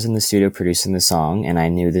if I was in the studio producing the song and I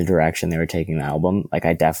knew the direction they were taking the album, like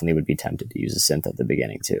I definitely would be tempted to use a synth at the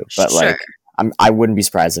beginning too. But like I wouldn't be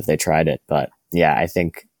surprised if they tried it. But yeah, I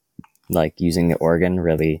think like using the organ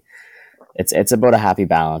really, it's about a happy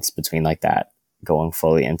balance between like that going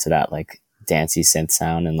fully into that like dancey synth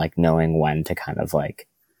sound and like knowing when to kind of like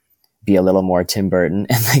be a little more Tim Burton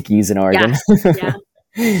and like use an organ.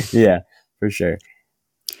 Yeah, for sure.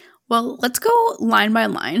 Well, let's go line by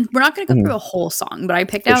line. We're not going to go through a whole song, but I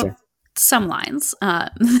picked out some lines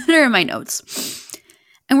that are in my notes.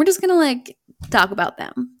 And we're just going to like talk about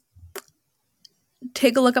them.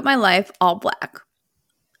 Take a look at my life, all black.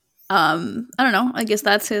 I don't know. I guess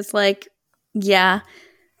that's his like, yeah,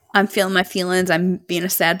 I'm feeling my feelings. I'm being a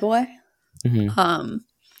sad boy.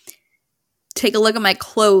 Take a look at my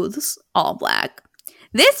clothes, all black.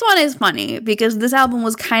 This one is funny because this album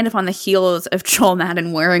was kind of on the heels of Joel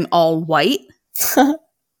Madden wearing all white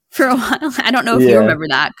for a while. I don't know if you remember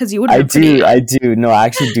that, because you would have been I do. No, I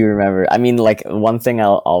actually do remember. I mean, like one thing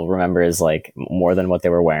I'll remember is like more than what they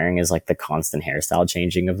were wearing is like the constant hairstyle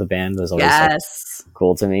changing of the band was always like,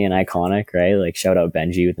 cool to me and iconic, right? Like shout out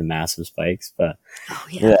Benji with the massive spikes, but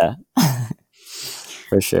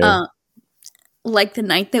for sure. Like the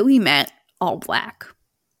night that we met, all black.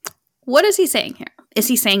 What is he saying here? Is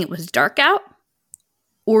he saying it was dark out?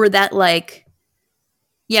 Or that like,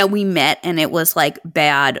 yeah, we met and it was like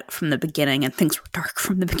bad from the beginning and things were dark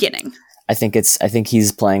from the beginning? I think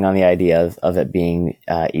he's playing on the idea of it being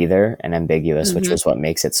either and ambiguous, which was what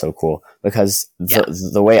makes it so cool. Because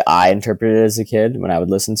the way I interpreted it as a kid when I would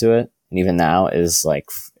listen to it, and even now, is like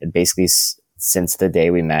it basically since the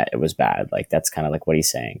day we met, it was bad. Like that's kind of like what he's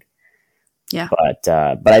saying. Yeah. But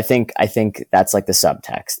I think that's like the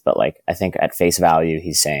subtext. But like I think at face value,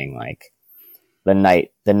 he's saying like the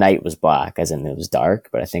night was black, as in it was dark.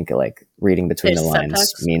 But I think like reading between the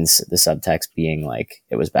lines means the subtext being like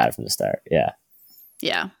it was bad from the start. Yeah.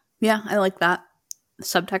 Yeah, I like that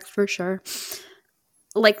subtext for sure.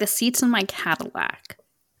 Like the seats in my Cadillac.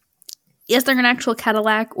 Is there an actual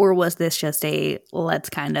Cadillac, or was this just a let's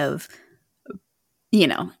kind of,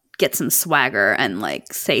 get some swagger and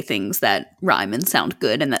like say things that rhyme and sound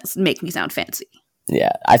good and that make me sound fancy?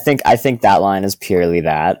 Yeah, I think that line is purely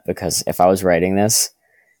that, because if I was writing this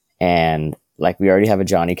and like we already have a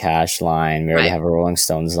Johnny Cash line, we already have a Rolling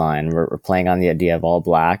Stones line, we're playing on the idea of all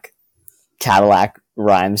black. Cadillac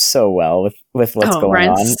rhymes so well with what's going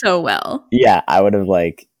on. So well. Yeah, I would have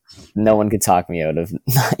like no one could talk me out of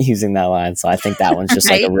not using that line. So I think that one's just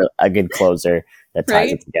like a good closer that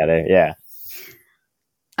ties it together. Yeah.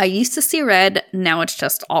 I used to see red, now it's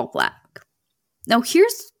just all black. Now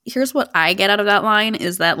here's what I get out of that line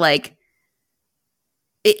is that like,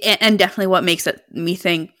 and definitely what makes it me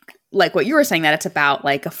think like what you were saying, that it's about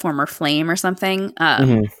like a former flame or something.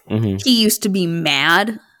 He used to be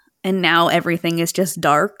mad, and now everything is just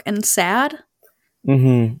dark and sad.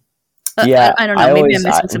 Mm-hmm. Yeah, I don't know. Maybe I'm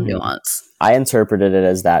missing some nuance. I interpreted it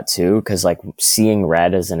as that too, because like seeing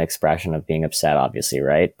red is an expression of being upset, obviously,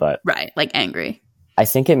 right? But like angry. I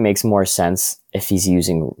think it makes more sense if he's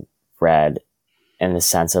using red in the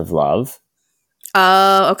sense of love.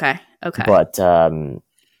 Oh, okay. But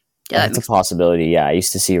that's a possibility. Yeah, I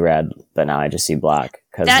used to see red, but now I just see black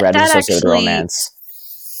because red is associated with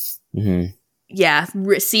romance. Mm-hmm. Yeah,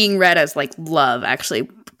 seeing red as like love actually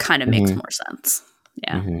kind of makes more sense.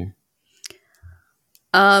 Yeah.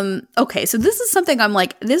 Okay, so this is something I'm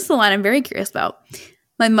like, this is the line I'm very curious about.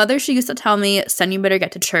 My mother, she used to tell me, son, you better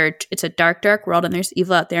get to church. It's a dark, dark world and there's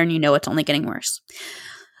evil out there and you know it's only getting worse.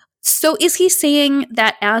 So is he saying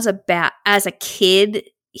that as a kid,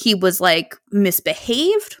 he was like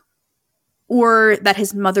misbehaved, or that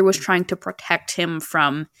his mother was trying to protect him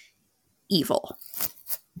from evil?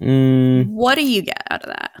 What do you get out of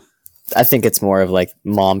that? I think it's more of like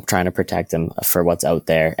mom trying to protect him for what's out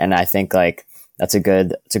there. And I think like it's a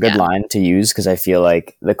good line to use, because I feel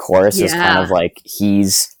like the chorus is kind of like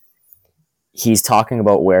he's talking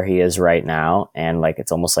about where he is right now, and like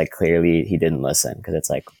it's almost like clearly he didn't listen, because it's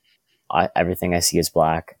like everything I see is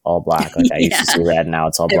black, all black. Like I used to see red, now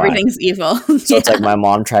it's all black. Everything's evil. So it's like my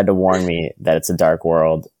mom tried to warn me that it's a dark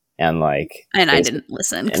world, and I didn't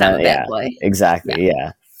listen because I'm a bad boy. Exactly.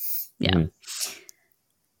 Yeah.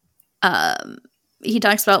 He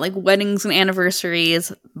talks about like weddings and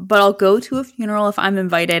anniversaries, but I'll go to a funeral if I'm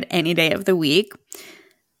invited any day of the week.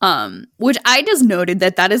 Which I just noted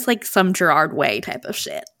that is like some Gerard Way type of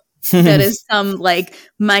shit. That is some like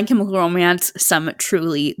My Chemical Romance, some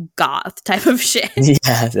truly goth type of shit.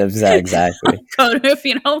 Yeah, exactly. Go to a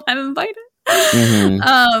funeral if I'm invited.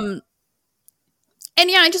 And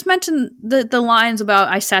yeah, I just mentioned the lines about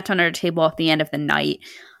I sat down at a table at the end of the night.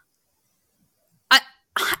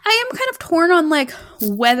 I am kind of torn on like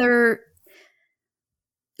whether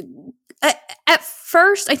at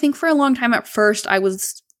first, I think for a long time at first, I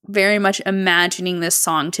was very much imagining this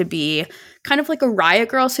song to be kind of like a Riot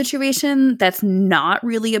Girl situation that's not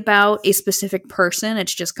really about a specific person.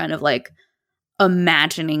 It's just kind of like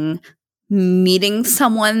imagining meeting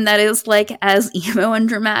someone that is like as emo and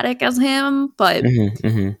dramatic as him. But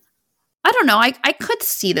I don't know. I could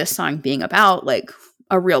see this song being about like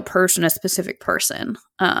a real person, a specific person.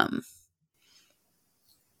 I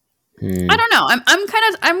don't know.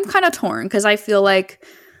 I'm kind of torn, because I feel like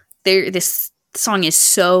this song is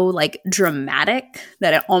so like dramatic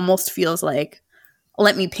that it almost feels like,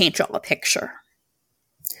 let me paint y'all a picture.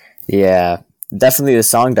 Yeah, definitely. The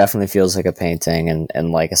song definitely feels like a painting,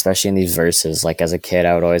 and like especially in these verses. Like as a kid,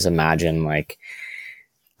 I would always imagine like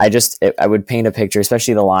I would paint a picture,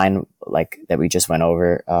 especially the line like that we just went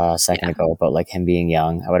over a second ago about like him being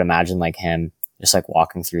young. I would imagine like him just like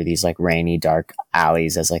walking through these like rainy, dark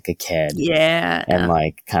alleys as like a kid. Yeah. And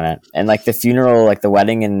like kind of, and like the funeral, like the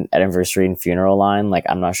wedding and anniversary and funeral line, like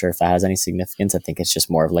I'm not sure if that has any significance. I think it's just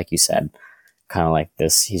more of, like you said, kind of like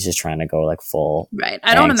this, he's just trying to go like full. Right.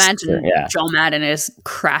 I don't imagine Joel Madden is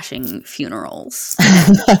crashing funerals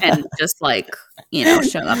and just like,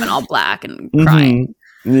 showing up in all black and crying.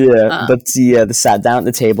 Yeah, but the sat down at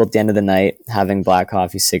the table at the end of the night, having black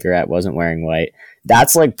coffee, cigarette, wasn't wearing white.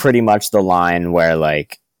 That's like pretty much the line where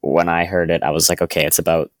like when I heard it, I was like, okay,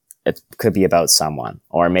 it could be about someone,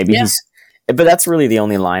 or maybe but that's really the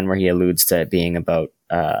only line where he alludes to it being about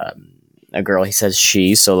a girl. He says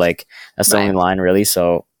she, so like that's the only line really.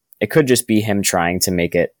 So it could just be him trying to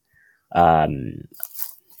make it a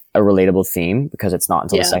relatable theme, because it's not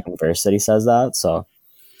until the second verse that he says that. So.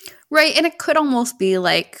 Right, and it could almost be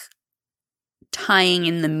like tying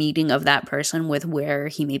in the meeting of that person with where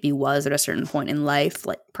he maybe was at a certain point in life,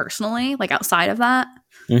 like personally, like outside of that.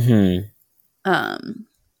 Mm-hmm.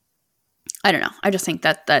 I don't know. I just think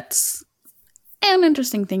that that's an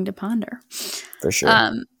interesting thing to ponder. For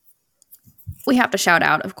sure. We have to shout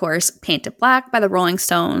out, of course, Painted Black by the Rolling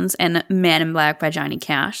Stones and Man in Black by Johnny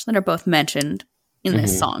Cash that are both mentioned in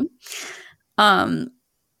this song. I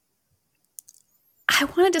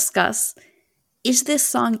want to discuss, is this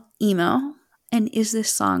song emo and is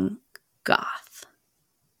this song goth?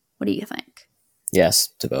 What do you think? Yes,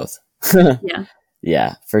 to both. Yeah.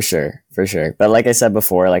 Yeah, for sure. For sure. But like I said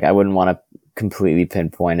before, like I wouldn't want to completely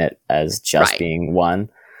pinpoint it as just being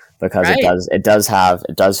one, because it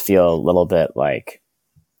does feel a little bit like,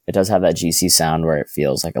 it does have that GC sound where it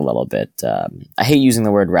feels like a little bit, I hate using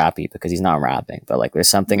the word rappy because he's not rapping, but like there's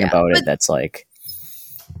something about it that's like,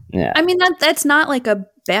 yeah. I mean, that's not like a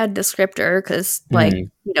bad descriptor, because like,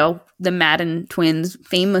 you know, the Madden twins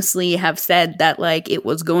famously have said that like it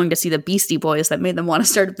was going to see the Beastie Boys that made them want to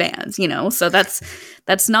start bands, you know? So that's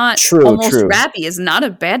not true. rappy is not a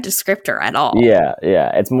bad descriptor at all. Yeah.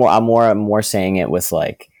 It's more, I'm more saying it with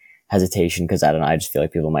like hesitation, because I don't know, I just feel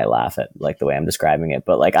like people might laugh at like the way I'm describing it.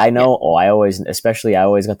 But like I know, I always got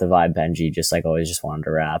the vibe Benji just like always just wanted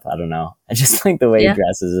to rap. I don't know. I just like the way he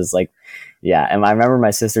dresses is like, yeah. And I remember my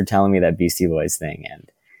sister telling me that Beastie Boys thing, and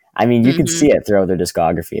I mean you could see it throughout their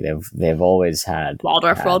discography. They've always had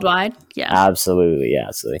Waldorf Worldwide. Yeah. Absolutely.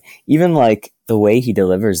 Even like the way he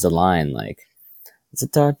delivers the line, like, it's a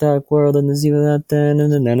dark, dark world and there's even that,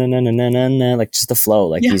 like just the flow,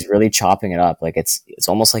 like he's really chopping it up. Like it's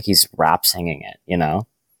almost like he's rap singing it, you know?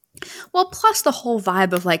 Well, plus the whole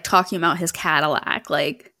vibe of like talking about his Cadillac,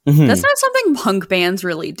 like that's not something punk bands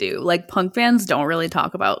really do. Like punk bands don't really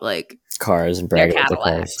talk about like cars and their bragging about the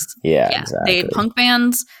Cadillacs. cars. Yeah, exactly.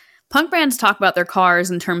 Punk bands talk about their cars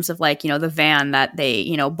in terms of like, you know, the van that they,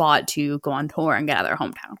 you know, bought to go on tour and get out of their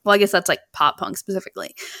hometown. Well, I guess that's like pop punk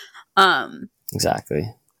specifically. Exactly.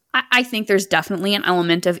 I think there's definitely an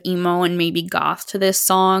element of emo and maybe goth to this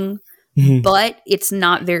song, but it's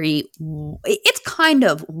not very. It's kind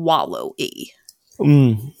of wallow-y.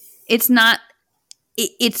 It's not.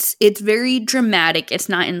 It's very dramatic. It's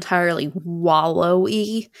not entirely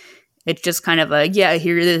wallow-y. It's just kind of this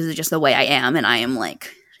is just the way I am, and I am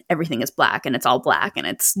like everything is black, and it's all black, and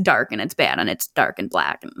it's dark, and it's bad, and it's dark and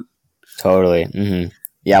black, and totally.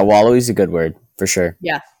 Yeah, wallow is a good word for sure.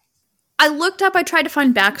 Yeah. I tried to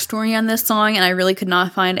find backstory on this song, and I really could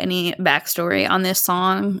not find any backstory on this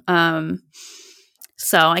song.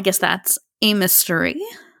 So I guess that's a mystery.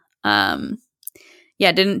 Didn't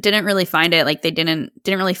really find it. Like they didn't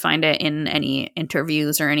really find it in any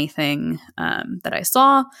interviews or anything that I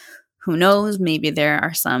saw. Who knows? Maybe there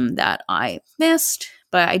are some that I missed,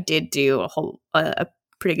 but I did do a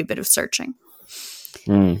pretty good bit of searching.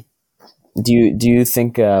 Do you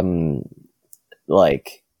think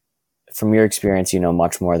like, from your experience, you know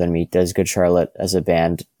much more than me, does Good Charlotte as a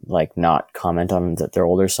band like not comment on their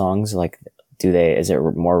older songs? Like, is it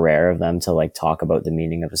more rare of them to like talk about the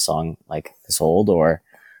meaning of a song like this old, or?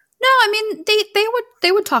 No, I mean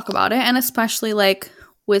they would talk about it, and especially like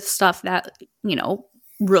with stuff that, you know,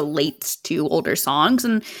 relates to older songs,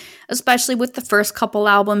 and especially with the first couple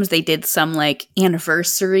albums, they did some like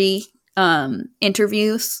anniversary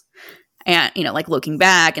interviews. And, you know, like looking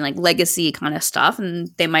back and like legacy kind of stuff. And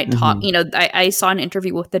they might talk, you know, I saw an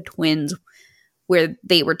interview with the twins where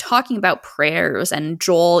they were talking about prayers, and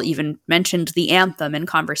Joel even mentioned the anthem in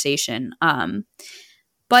conversation.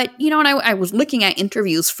 But, you know, and I was looking at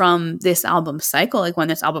interviews from this album cycle, like when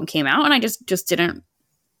this album came out, and I just didn't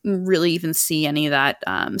really even see any that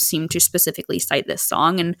seemed to specifically cite this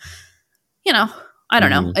song. And, you know, I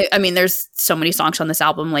don't know. I mean, there's so many songs on this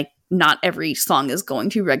album, like not every song is going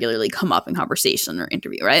to regularly come up in conversation or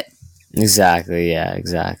interview, right? Exactly. Yeah,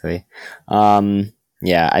 exactly.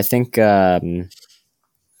 Yeah, I think if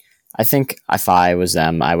I was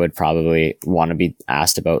them, I would probably want to be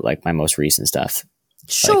asked about like my most recent stuff.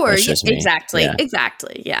 Sure. Like, exactly. Yeah.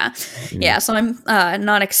 Exactly. Yeah. Yeah. So I'm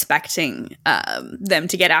not expecting them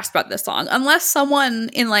to get asked about this song unless someone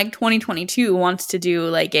in like 2022 wants to do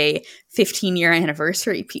like a 15-year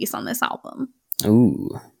anniversary piece on this album.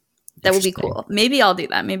 Ooh. That would be cool. Maybe I'll do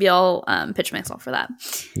that. Maybe I'll pitch myself for that.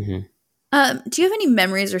 Do you have any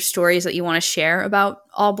memories or stories that you want to share about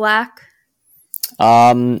All Black?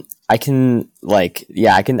 I can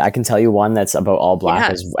tell you one that's about All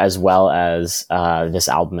Black as well as this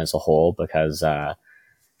album as a whole, because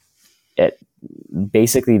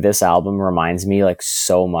this album reminds me like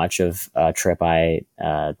so much of a trip I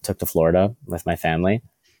took to Florida with my family.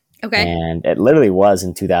 Okay. And it literally was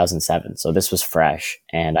in 2007. So this was fresh.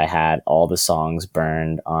 And I had all the songs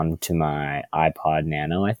burned onto my iPod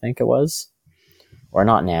Nano, I think it was. Or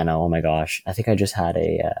not Nano, oh my gosh. I think I just had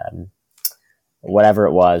whatever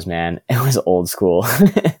it was, man. It was old school.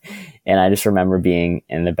 And I just remember being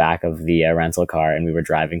in the back of the rental car, and we were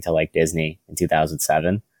driving to like Disney in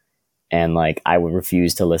 2007. And like I would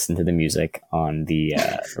refuse to listen to the music on the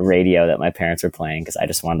radio that my parents were playing, because I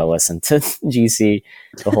just wanted to listen to GC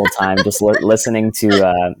the whole time, just listening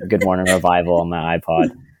to Good Morning Revival on my iPod.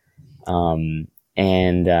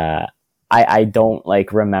 I don't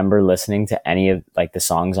like remember listening to any of like the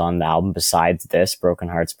songs on the album besides this, Broken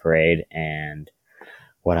Hearts Parade, and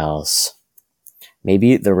what else?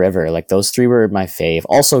 Maybe The River. Like those three were my fave.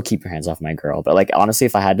 Also Keep Your Hands Off My Girl. But like honestly,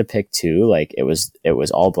 if I had to pick two, like it was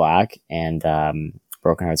All Black and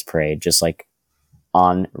Broken Hearts Parade, just like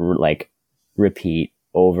on like repeat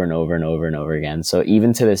over and over and over and over again. So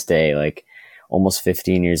even to this day, like almost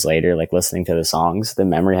 15 years later, like listening to the songs, the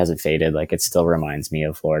memory hasn't faded. Like it still reminds me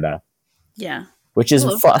of Florida. Yeah. Which is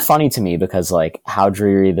funny to me, because like how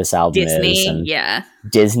dreary this album Disney, is. And yeah.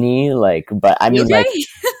 Disney, like, but I mean, Okay. like,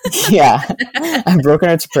 yeah, Broken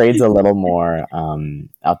Hearts Parade's a little more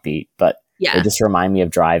upbeat, but Yeah. they just remind me of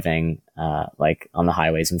driving like on the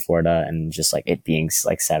highways in Florida, and just like it being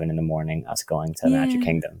like 7 a.m, us going to Magic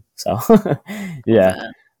Kingdom. So yeah.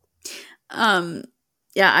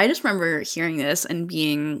 Yeah, I just remember hearing this and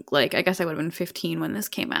being like, I guess I would have been 15 when this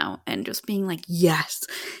came out, and just being like, yes,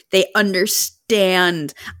 they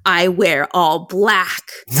understand I wear all black,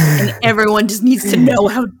 and everyone just needs to know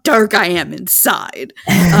how dark I am inside.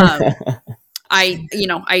 I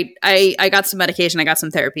got some medication, I got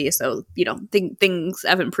some therapy, so things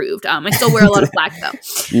have improved. I still wear a lot of black though.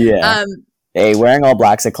 Yeah. Hey, wearing all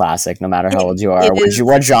black's a classic, no matter how old you are.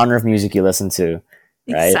 What genre of music you listen to.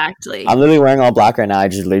 Right? Exactly. I'm literally wearing all black right now. I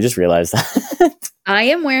just realized that. I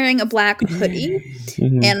am wearing a black hoodie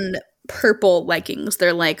and purple leggings.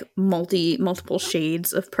 They're like multiple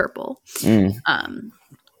shades of purple.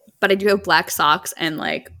 But I do have black socks, and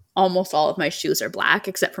like almost all of my shoes are black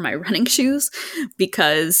except for my running shoes,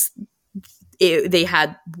 because they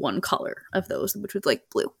had one color of those, which was like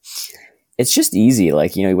blue. It's just easy.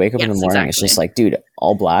 Like, you wake up in the morning, exactly. It's just like, dude,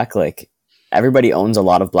 all black, like, everybody owns a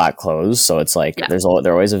lot of black clothes, so it's like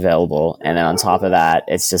they're always available. And then on top of that,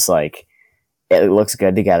 it's just like it looks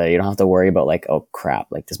good together. You don't have to worry about like, oh crap,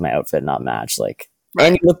 like does my outfit not match? Like,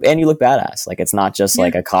 and you look badass. Like it's not just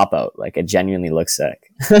like a cop out. Like it genuinely looks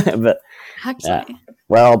sick. But actually,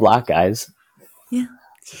 we're all black, guys. Yeah.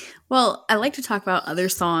 Well, I like to talk about other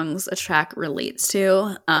songs a track relates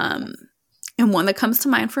to. And one that comes to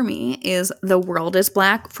mind for me is "The World Is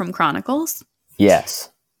Black" from Chronicles. Yes.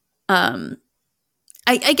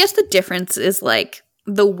 I guess the difference is like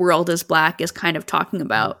 "The World Is Black" is kind of talking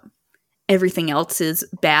about everything else is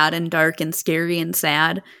bad and dark and scary and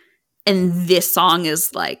sad. And this song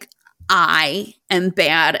is like, I am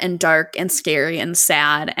bad and dark and scary and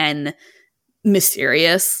sad and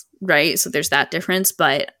mysterious, right? So there's that difference.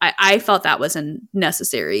 But I felt that was a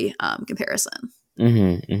necessary comparison.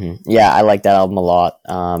 Yeah, I like that album a lot.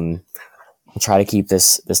 I'll try to keep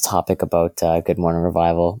this topic about Good Morning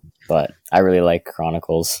Revival, but I really like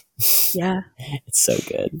Chronicles. Yeah. It's so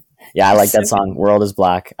good. Yeah, I like that song, World Is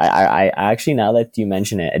Black. I actually, now that you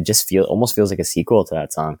mention it, it just almost feels like a sequel to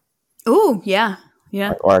that song. Oh, yeah.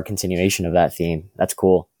 Yeah. Or a continuation of that theme. That's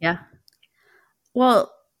cool. Yeah.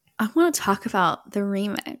 Well, I want to talk about the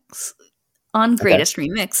remix. On Greatest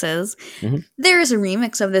Remixes, there is a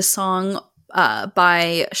remix of this song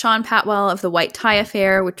by Sean Patwell of The White Tie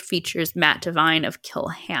Affair, which features Matt Devine of Kill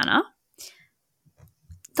Hannah.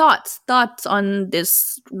 Thoughts on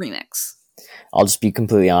this remix? I'll just be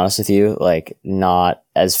completely honest with you, like not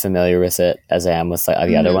as familiar with it as I am with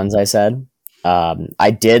the other ones I said.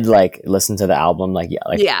 I did like listen to the album,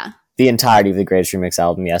 the entirety of the Greatest Remix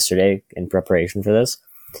album yesterday in preparation for this,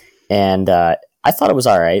 and I thought it was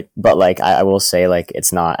all right, but like I will say, like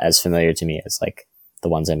it's not as familiar to me as like the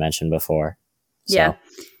ones I mentioned before. So. Yeah.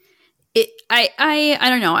 I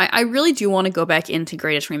don't know. I really do want to go back into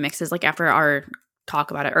Greatest Remixes, like after our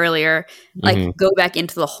talk about it earlier, like go back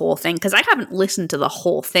into the whole thing, because I haven't listened to the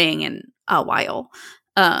whole thing in a while.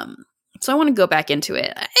 So I want to go back into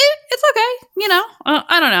it. It's okay,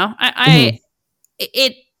 I don't know.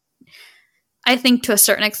 I think to a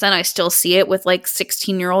certain extent, I still see it with like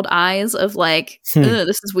 16-year-old eyes of like,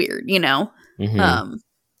 this is weird,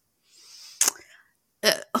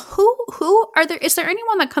 Who are there? Is there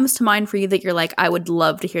anyone that comes to mind for you that you're like, I would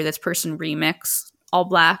love to hear this person remix All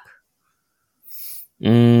Black?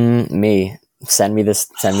 Me. Send me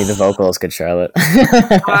the vocals, Good Charlotte.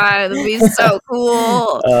 That'd be so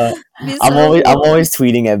cool. I'm always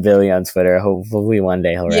tweeting at Billy on Twitter. Hopefully one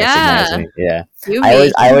day he'll recognize me. Yeah.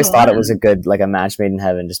 I always thought it was a good, like, a match made in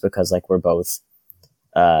heaven, just because, like, we're both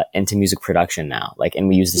into music production now, like, and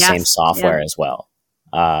we use the same software as well.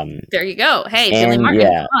 There you go. Hey, Billy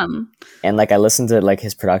Martin, come. And, like, I listen to, like,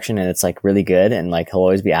 his production, and it's, like, really good, and, like, he'll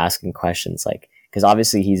always be asking questions, like, because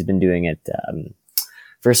obviously he's been doing it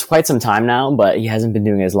for quite some time now, but he hasn't been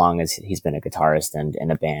doing it as long as he's been a guitarist and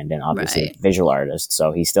in a band, and obviously a visual artist.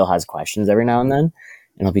 So he still has questions every now and then,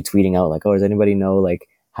 and he'll be tweeting out, like, oh, does anybody know, like,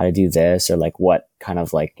 how to do this, or, like, what kind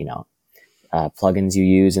of, like, you know, plugins you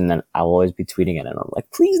use, and then I'll always be tweeting it, and I'm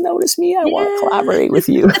like, please notice me, I want to collaborate with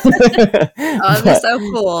you. Oh, that's so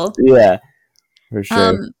cool. Yeah, for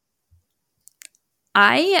sure.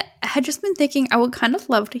 I had just been thinking I would kind of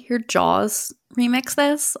love to hear Jaws remix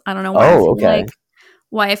this. I don't know why.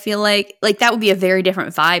 Why I feel like that would be a very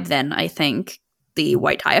different vibe than, I think, the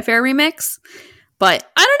White Tie Affair remix. But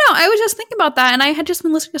I don't know. I was just thinking about that, and I had just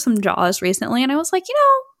been listening to some Jaws recently, and I was like, you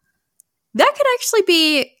know, that could actually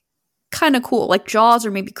be kind of cool. Like Jaws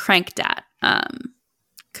or maybe Crank Dat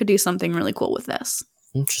could do something really cool with this.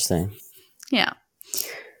 Interesting. Yeah.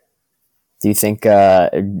 Do you think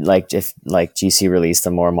like if like GC released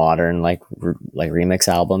a more modern like remix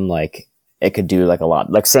album, like it could do like a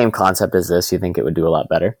lot, like same concept as this, you think it would do a lot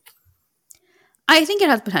better? I think it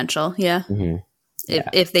has potential. Yeah. Mm-hmm.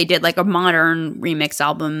 If they did like a modern remix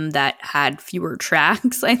album that had fewer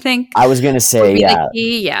tracks, I think. I was going to say, yeah.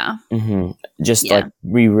 Yeah. Mm-hmm. Just like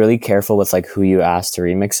be really careful with like who you ask to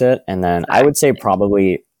remix it. And then I would say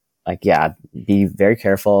probably like, yeah, be very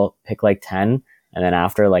careful, pick like 10, and then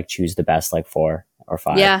after like choose the best like 4 or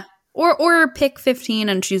 5. Yeah. Or pick 15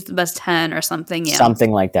 and choose the best 10 or something. Yeah.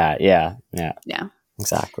 Something like that. Yeah. Yeah. Yeah.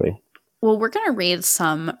 Exactly. Well, we're going to read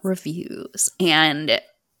some reviews, and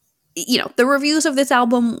you know, the reviews of this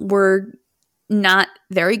album were not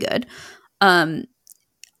very good.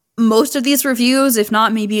 Most of these reviews, if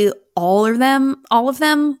not maybe all of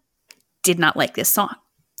them did not like this song.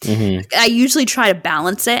 Mm-hmm. I usually try to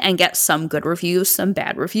balance it and get some good reviews, some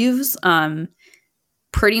bad reviews.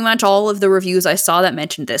 Pretty much all of the reviews I saw that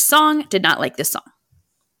mentioned this song did not like this song.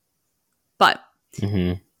 But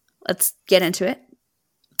let's get into it.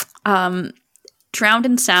 Drowned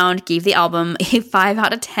in Sound gave the album a 5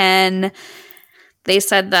 out of 10. They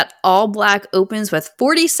said that All Black opens with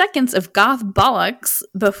 40 seconds of goth bollocks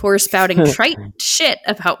before spouting trite shit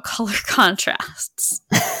about color contrasts.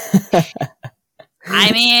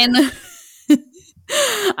 I mean,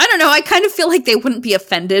 I don't know. I kind of feel like they wouldn't be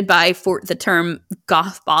offended by the term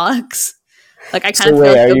goth bollocks. Like I kind of feel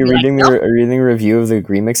like are you reading the review of the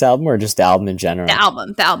remix album or just the album in general? The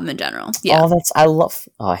album in general. Yeah.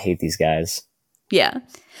 I hate these guys. Yeah.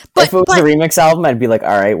 But if it was a remix album, I'd be like,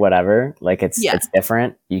 all right, whatever. Like it's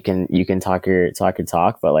different. You can talk your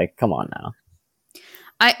talk, but like, come on now.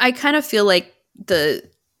 I kind of feel like the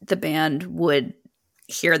band would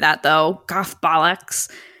hear that though, goth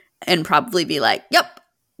bollocks, and probably be like, yep,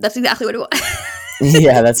 that's exactly what it was.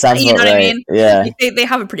 Yeah, that sounds you know what right. I mean? Yeah. They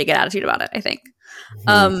have a pretty good attitude about it, I think.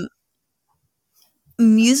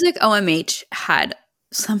 Music OMH had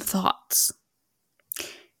some thoughts.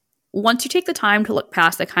 Once you take the time to look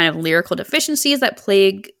past the kind of lyrical deficiencies that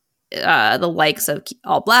plague the likes of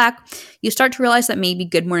All Black, you start to realize that maybe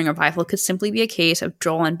Good Morning Revival could simply be a case of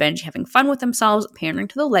Joel and Benji having fun with themselves, pandering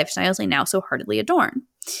to the lifestyles they now so heartily adorn.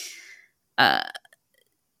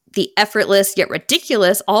 The effortless yet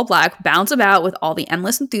ridiculous All Black bounce about with all the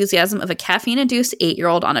endless enthusiasm of a caffeine-induced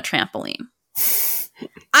 8-year-old on a trampoline.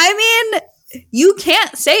 I mean, you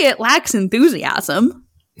can't say it lacks enthusiasm.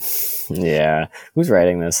 Yeah. Who's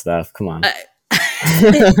writing this stuff? Come on.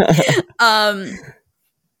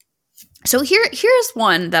 So here's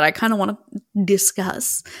one that I kind of want to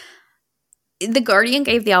discuss. The Guardian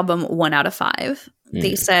gave the album 1 out of 5.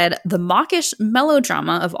 They said, the mawkish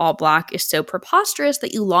melodrama of All Black is so preposterous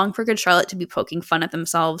that you long for Good Charlotte to be poking fun at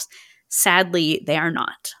themselves. Sadly, they are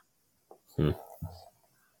not.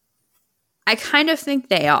 I kind of think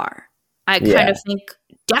they are. I kind of think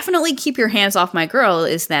definitely Keep Your Hands Off My Girl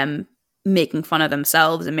is them making fun of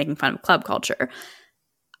themselves and making fun of club culture.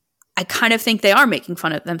 I kind of think they are making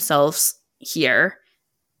fun of themselves here.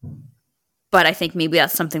 But I think maybe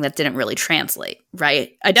that's something that didn't really translate,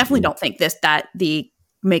 right? I definitely don't think that the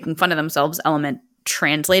making fun of themselves element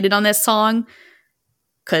translated on this song,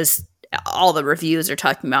 because all the reviews are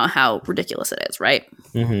talking about how ridiculous it is, right?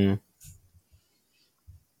 Mm-hmm.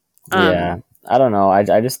 Yeah, I don't know. I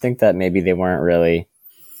just think that maybe they weren't really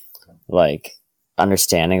like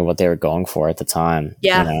understanding of what they were going for at the time.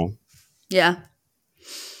 Yeah, you know? yeah.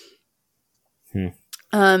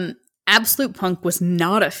 Absolute Punk was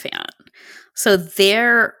not a fan. So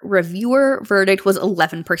their reviewer verdict was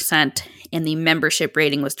 11%, and the membership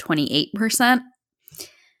rating was 28%.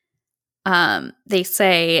 They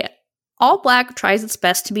say, All Black tries its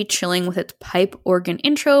best to be chilling with its pipe organ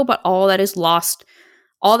intro, but all that is lost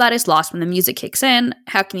when the music kicks in.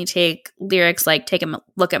 How can you take lyrics like, take a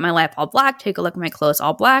look at my life all black, take a look at my clothes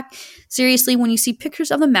all black, seriously when you see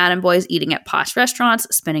pictures of the Madden boys eating at posh restaurants,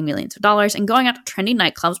 spending millions of dollars, and going out to trendy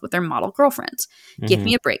nightclubs with their model girlfriends? Give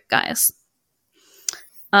me a break, guys.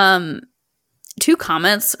 2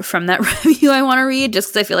 comments from that review I want to read,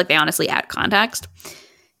 just because I feel like they honestly add context.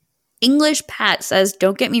 English Pat says,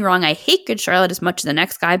 don't get me wrong, I hate Good Charlotte as much as the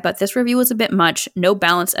next guy, but this review was a bit much, no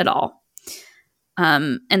balance at all.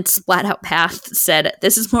 And Splat Out Path said,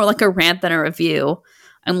 this is more like a rant than a review.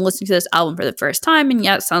 I'm listening to this album for the first time, and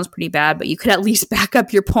yeah, it sounds pretty bad, but you could at least back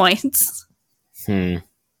up your points. Yeah.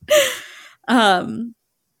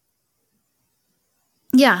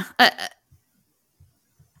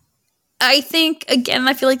 I think, again,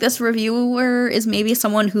 I feel like this reviewer is maybe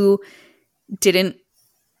someone who didn't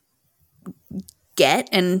get,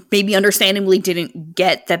 and maybe understandably didn't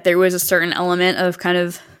get, that there was a certain element of kind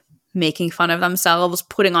of making fun of themselves,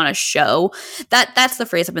 putting on a show. That's the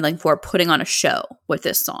phrase I've been looking for, putting on a show with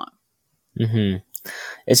this song. Mm-hmm.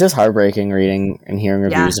 It's just heartbreaking reading and hearing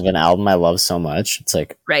reviews of an album I love so much. It's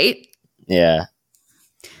like... Right? Yeah.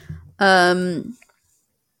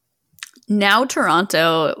 Now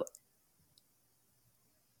Toronto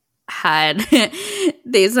had...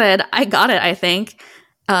 they said, I got it, I think.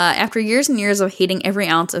 After years and years of hating every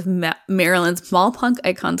ounce of Maryland's small punk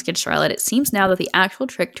icons Good Charlotte, it seems now that the actual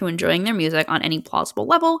trick to enjoying their music on any plausible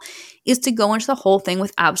level is to go into the whole thing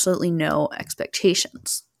with absolutely no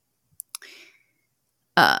expectations.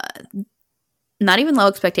 Not even low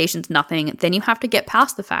expectations, nothing. Then you have to get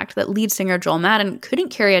past the fact that lead singer Joel Madden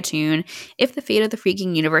couldn't carry a tune if the fate of the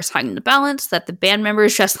freaking universe hung in the balance, that the band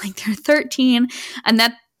members dress like they're 13, and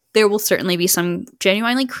that there will certainly be some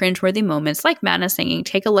genuinely cringeworthy moments like Madness singing,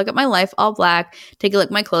 take a look at my life all black, take a look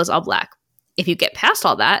at my clothes all black. If you get past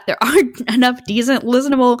all that, there aren't enough decent,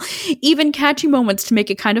 listenable, even catchy moments to make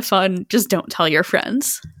it kind of fun. Just don't tell your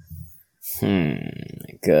friends.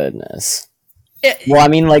 Goodness. Well, I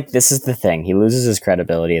mean, like, this is the thing. He loses his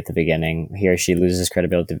credibility at the beginning. He or she loses his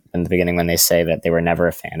credibility in the beginning when they say that they were never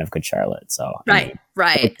a fan of Good Charlotte. So, right.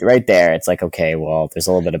 Right there, it's like, okay, well, there's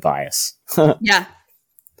a little bit of bias. Yeah.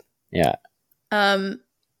 Yeah.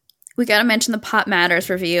 We got to mention the Pop Matters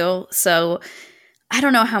review. So I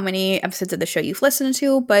don't know how many episodes of the show you've listened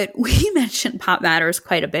to, but we mentioned Pop Matters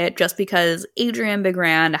quite a bit just because Adrienne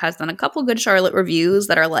Bigrand has done a couple Good Charlotte reviews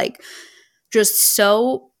that are like just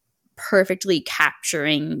so perfectly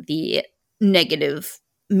capturing the negative,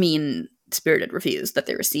 mean-spirited reviews that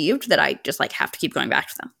they received that I just like have to keep going back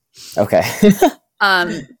to them. Okay.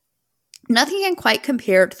 Nothing can quite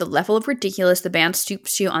compare to the level of ridiculous the band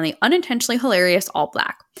stoops to on the unintentionally hilarious All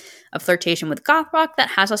Black, a flirtation with goth rock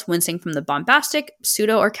that has us wincing from the bombastic,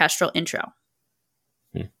 pseudo-orchestral intro.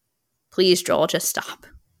 Please, Joel, just stop.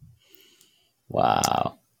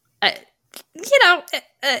 Wow. I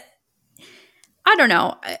don't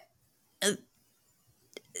know.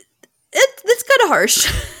 It's kind of harsh.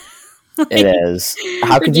 It is.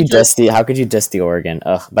 How could you diss the organ?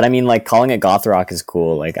 Ugh. But I mean, like, calling it goth rock is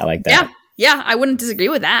cool. Like, I like that. Yeah, I wouldn't disagree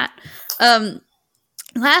with that.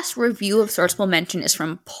 Last review of sorts we'll mention is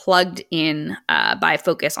from Plugged In by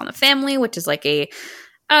Focus on the Family, which is like a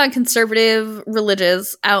conservative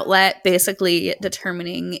religious outlet, basically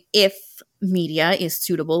determining if media is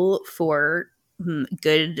suitable for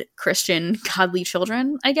good Christian godly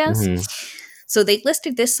children, I guess. Mm-hmm. So they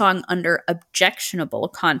listed this song under objectionable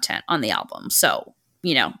content on the album. So,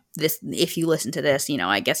 this, if you listen to this,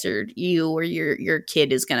 I guess you or your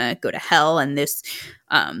kid is going to go to hell, and this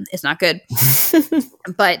is not good.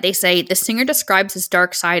 But they say the singer describes his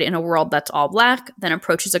dark side in a world that's all black, then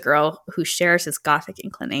approaches a girl who shares his gothic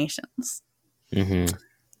inclinations. Mm-hmm.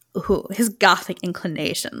 Ooh, his gothic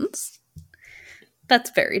inclinations. That's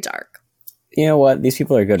very dark. You know what? These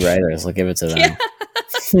people are good writers. I'll give it to them. Yeah.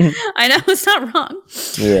 I know, it's not wrong.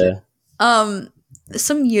 Yeah.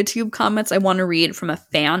 Some YouTube comments I want to read from a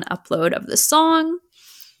fan upload of the song.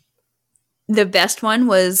 The best one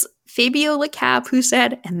was Fabio LeCap, who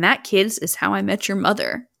said, "And that, kids, is how I met your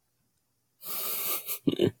mother."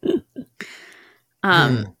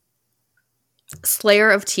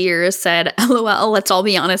 Slayer of Tears said, "LOL, let's all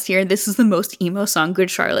be honest here. This is the most emo song Good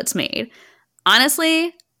Charlotte's made."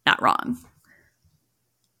 Honestly, not wrong.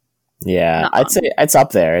 Yeah, Not I'd say it's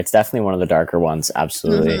up there. It's definitely one of the darker ones.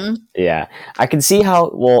 Absolutely. Yeah. I can see how,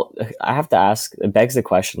 well, I have to ask, it begs the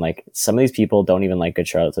question, like, some of these people don't even like Good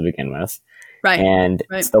Charlotte to begin with. Right. And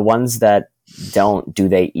Right. it's the ones that don't, do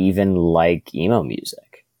they even like emo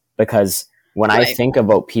music? Because when I Right. think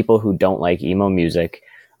about people who don't like emo music,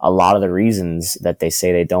 a lot of the reasons that they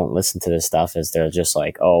say they don't listen to this stuff is they're just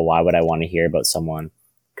like, oh, why would I want to hear about someone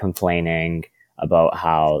complaining about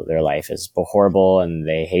how their life is horrible and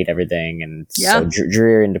they hate everything and it's so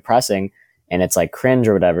dreary and depressing and it's like cringe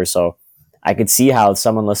or whatever. So I could see how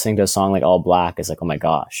someone listening to a song like All Black is like, oh my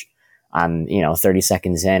gosh, I'm 30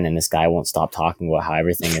 seconds in and this guy won't stop talking about how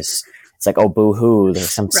everything is. It's like, oh, boo hoo, there's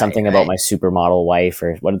something about my supermodel wife,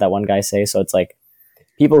 or what did that one guy say? So it's like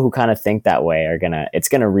people who kind of think that way it's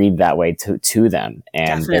gonna read that way to them,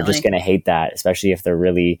 and they're just gonna hate that, especially if they're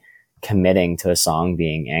really committing to a song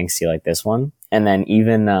being angsty like this one. And then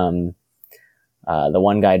even the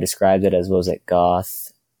one guy described it as, what was it,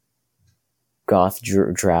 goth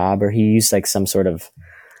drab, or he used like some sort of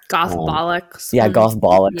goth bollocks. Yeah, goth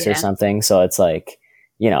bollocks or something. So it's like,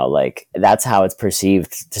 like that's how it's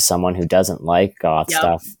perceived to someone who doesn't like goth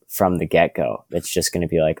stuff from the get-go. It's just going to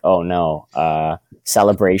be like, oh no,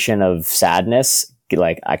 celebration of sadness,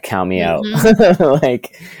 like, count me out.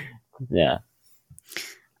 Like, yeah.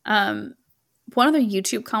 One other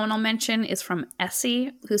YouTube comment I'll mention is from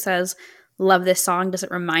Essie, who says, love this song. Does it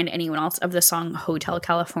remind anyone else of the song Hotel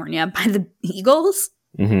California by the Eagles?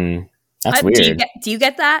 Mm-hmm. That's weird. Do you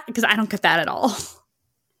get that? Because I don't get that at all.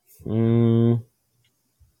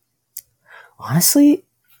 Honestly,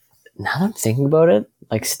 now that I'm thinking about it,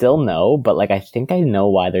 like, still no, but like, I think I know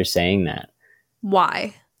why they're saying that.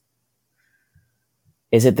 Why?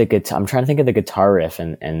 Is it the guitar? I'm trying to think of the guitar riff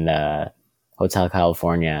in Hotel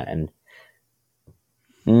California, and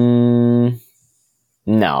no,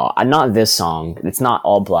 not this song. It's not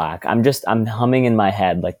All Black. I'm humming in my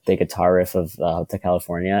head like the guitar riff of Hotel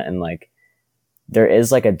California, and like there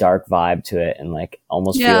is like a dark vibe to it, and like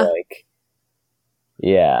almost feel like,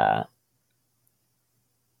 I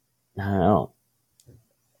don't know.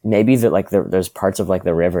 Maybe that like there's parts of like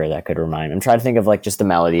the river that could remind me. I'm trying to think of like just the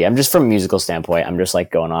melody. I'm just, from a musical standpoint, I'm just like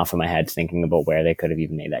going off in my head thinking about where they could have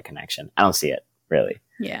even made that connection. I don't see it really.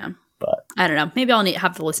 Yeah. But I don't know. Maybe I'll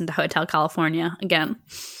have to listen to Hotel California again.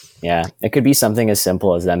 Yeah. It could be something as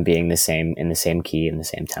simple as them being in the same key, in the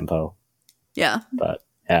same tempo. Yeah. But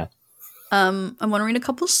yeah. I want to read a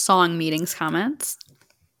couple song meetings comments.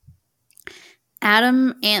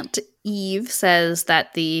 Adam Aunt Eve says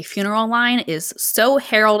that the funeral line is so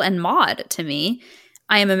Harold and Maude to me.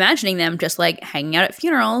 I am imagining them just like hanging out at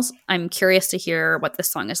funerals. I'm curious to hear what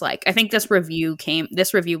this song is like. I think this review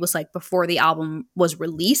was like before the album was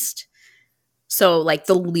released. So like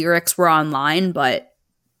the lyrics were online, but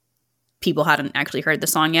people hadn't actually heard the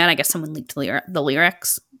song yet. I guess someone leaked the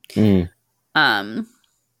lyrics.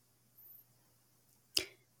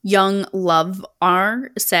 Young Love R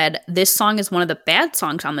said, this song is one of the bad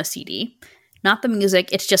songs on the CD. Not the music,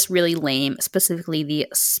 it's just really lame, specifically the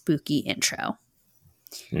spooky intro.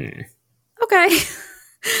 Okay.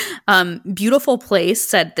 Beautiful Place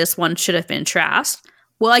said this one should have been trashed.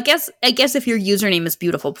 Well, I guess if your username is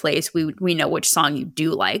Beautiful Place, we know which song you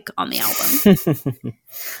do like on the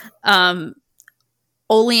album.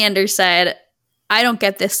 Oleander said, I don't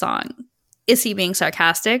get this song. Is he being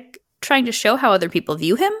sarcastic? Trying to show how other people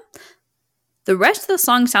view him? The rest of the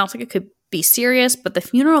song sounds like it could be serious, but the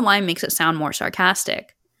funeral line makes it sound more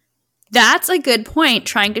sarcastic. That's a good point,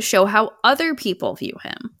 trying to show how other people view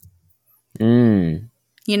him.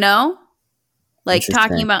 You know? Like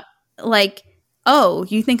talking about, like, oh,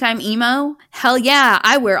 you think I'm emo? Hell yeah,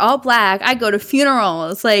 I wear all black. I go to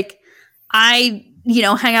funerals. Like, I,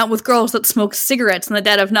 hang out with girls that smoke cigarettes in the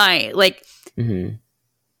dead of night. Like,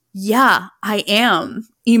 yeah, I am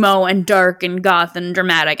emo and dark and goth and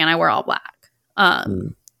dramatic, and I wear all black. I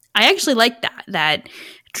actually like that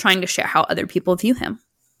trying to share how other people view him.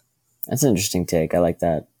 That's an interesting take. I like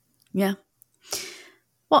that. Yeah.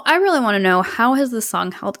 Well, I really want to know, how has this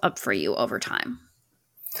song held up for you over time?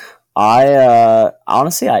 I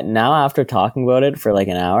honestly, now after talking about it for like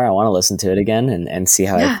an hour, I want to listen to it again and see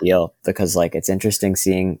how I feel, because like it's interesting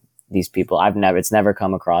seeing these people. It's never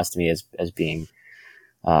come across to me as being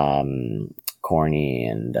corny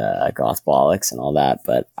and goth bollocks and all that,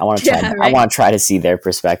 but I want to try. I want to try to see their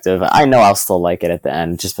perspective. I know I'll still like it at the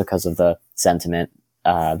end just because of the sentiment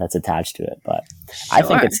that's attached to it, but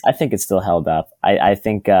sure. I think it's still held up. I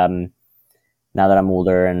think now that I'm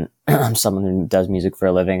older and I'm someone who does music for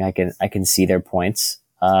a living, I can see their points.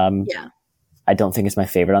 I don't think it's my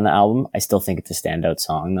favorite on the album. I still think it's a standout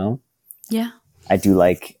song though. Yeah. I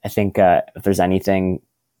think if there's anything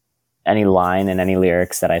any line and any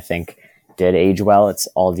lyrics that I think did age well, it's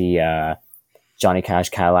all the Johnny Cash,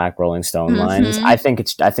 Cadillac, Rolling Stone lines. I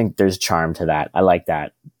think there's charm to that. I like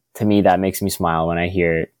that. To me, that makes me smile when I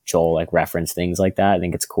hear Joel like reference things like that. I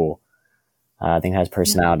think it's cool. I think it has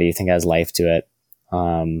personality. I think it has life to it.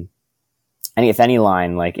 And if any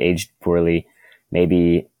line like aged poorly,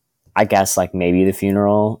 maybe I guess like maybe the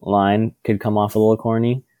funeral line could come off a little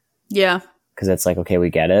corny. Yeah. Because it's like, okay, we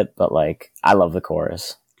get it, but like I love the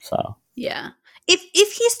chorus. So yeah.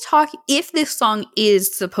 If this song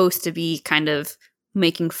is supposed to be kind of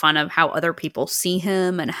making fun of how other people see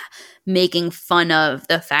him and making fun of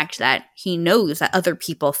the fact that he knows that other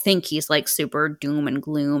people think he's like super doom and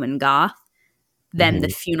gloom and goth, then the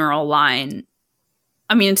funeral line,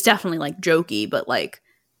 I mean, it's definitely like jokey, but like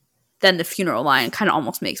then the funeral line kind of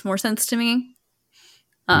almost makes more sense to me.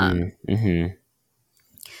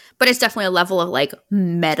 But it's definitely a level of like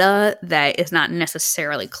meta that is not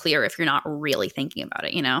necessarily clear if you're not really thinking about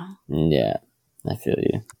it, you know? Yeah, I feel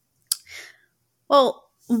you. Well,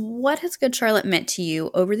 what has Good Charlotte meant to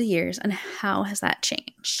you over the years, and how has that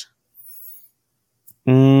changed?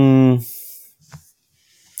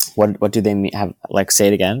 What do they mean? Have like say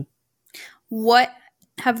it again? What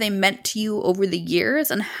have they meant to you over the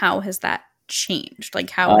years, and how has that changed? Like,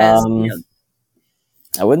 how has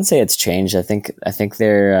I wouldn't say it's changed. I think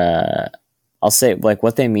they're. I'll say like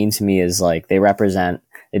what they mean to me is like they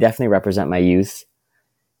definitely represent my youth,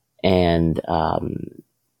 and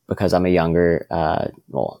because I'm a younger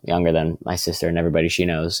than my sister and everybody she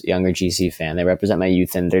knows, younger GC fan. They represent my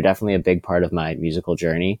youth, and they're definitely a big part of my musical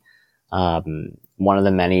journey. One of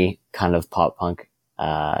the many kind of pop punk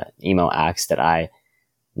emo acts that I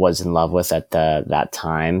was in love with at that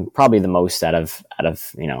time, probably the most out of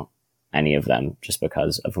any of them, just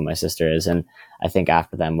because of who my sister is. And I think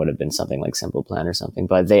after them would have been something like Simple Plan or something.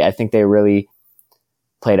 But I think they really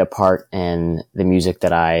played a part in the music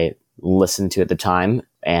that I listened to at the time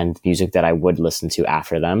and music that I would listen to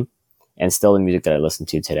after them, and still the music that I listen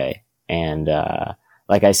to today. And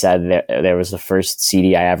like I said, there was the first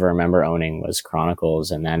CD I ever remember owning was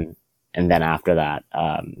Chronicles, and then after that,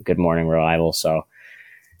 Good Morning Revival. So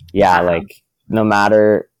yeah, like no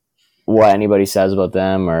matter what anybody says about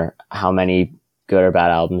them or how many good or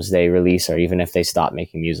bad albums they release, or even if they stop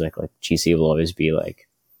making music, like GC will always be like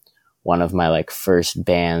one of my like first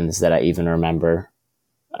bands that I even remember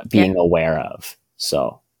being aware of.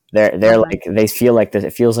 So they're like, they feel like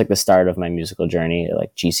it feels like the start of my musical journey.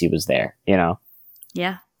 Like GC was there, you know?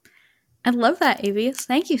 Yeah. I love that, Avius.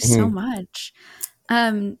 Thank you so much.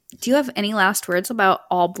 Do you have any last words about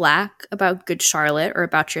All Black, about Good Charlotte, or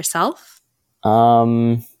about yourself?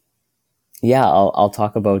 Yeah, I'll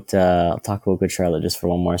talk about Good Charlotte just for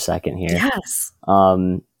one more second here. Yes.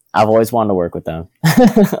 I've always wanted to work with them.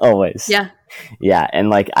 Always. Yeah. And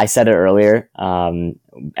like I said it earlier,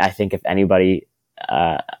 I think if anybody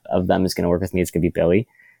of them is going to work with me, it's going to be Billy.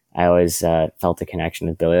 I always felt a connection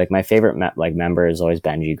with Billy. Like my favorite member is always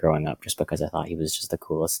Benji growing up, just because I thought he was just the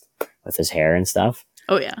coolest with his hair and stuff.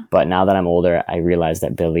 Oh yeah. But now that I'm older, I realize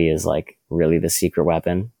that Billy is like really the secret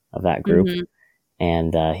weapon of that group.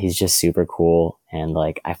 And he's just super cool. And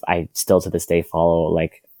like I still to this day follow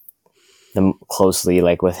like them closely,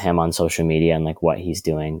 like with him on social media and like what he's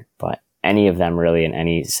doing. But any of them really, in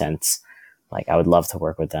any sense, like I would love to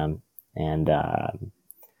work with them. And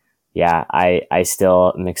yeah, I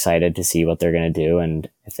still am excited to see what they're gonna do. And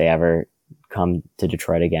if they ever come to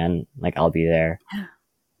Detroit again, like I'll be there.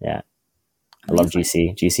 Yeah. I love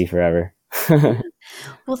GC forever.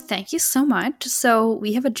 Well, thank you so much. So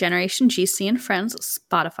we have a Generation GC and Friends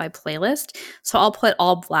Spotify playlist. So I'll put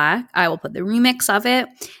All Black. I will put the remix of it.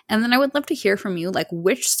 And then I would love to hear from you, like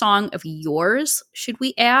which song of yours should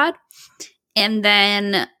we add? And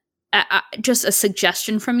then just a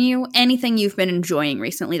suggestion from you, anything you've been enjoying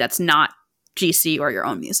recently that's not GC or your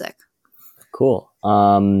own music. Cool.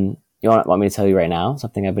 You want me to tell you right now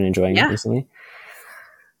something I've been enjoying recently?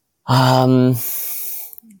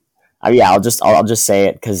 Yeah, I'll just say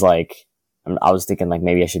it because like I was thinking like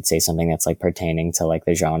maybe I should say something that's like pertaining to like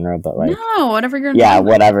the genre, but like no, whatever you're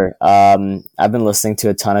whatever. I've been listening to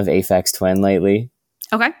a ton of Aphex Twin lately.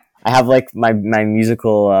 Okay. I have like my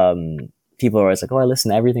musical people are always like, oh, I listen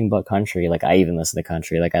to everything but country. Like I even listen to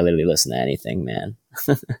country. Like I literally listen to anything, man.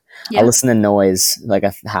 I listen to Noise, like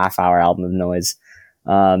a half-hour album of Noise.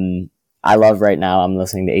 I love right now. I'm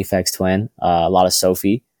listening to Aphex Twin, a lot of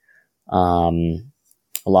Sophie.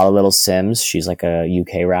 A lot of Little Sims. She's like a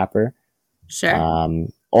UK rapper. Sure.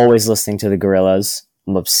 Always listening to the Gorillaz.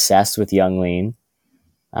 I'm obsessed with Young Lean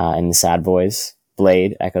and the Sad Boys.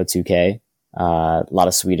 Blade, Echo 2K. a lot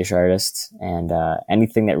of Swedish artists, and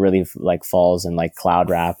anything that really like falls in like cloud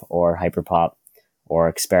rap or hyperpop or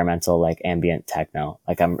experimental like ambient techno.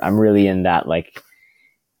 Like I'm really in that like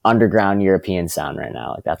underground European sound right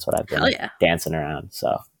now. Like that's what I've been dancing around.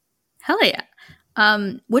 So hell yeah.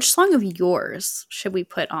 Which song of yours should we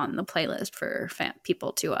put on the playlist for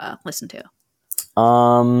people to listen to?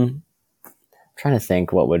 I'm trying to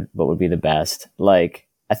think what would be the best. Like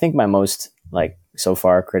I think my most like so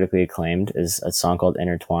far critically acclaimed is a song called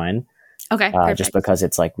Intertwine. Okay, perfect. Just because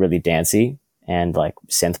it's like really dancey and like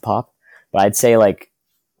synth pop. But I'd say like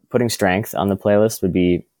putting Strength on the playlist would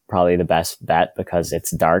be probably the best bet because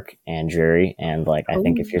it's dark and dreary. And like, I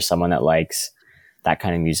think if you're someone that likes that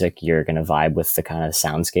kind of music, you're going to vibe with the kind of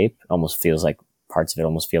soundscape. It almost feels like parts of it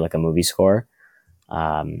almost feel like a movie score.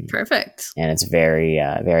 Perfect. And it's very,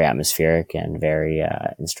 very atmospheric and very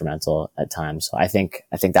instrumental at times. So I think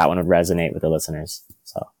that one would resonate with the listeners.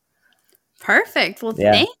 So. Perfect. Well,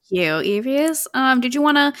 thank you, Avius. Did you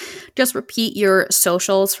want to just repeat your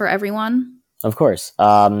socials for everyone? Of course.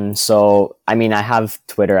 So, I mean, I have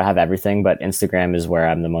Twitter, I have everything, but Instagram is where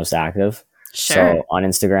I'm the most active. Sure. So on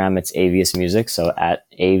Instagram, it's Avius Music. So at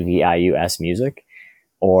AVIUS Music,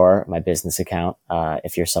 or my business account.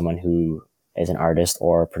 If you're someone who is an artist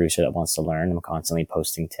or a producer that wants to learn, I'm constantly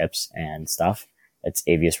posting tips and stuff. It's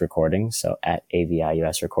Avius Recordings. So at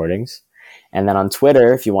AVIUS Recordings. And then on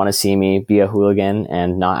Twitter, if you want to see me be a hooligan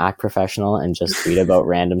and not act professional and just tweet about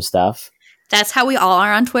random stuff. That's how we all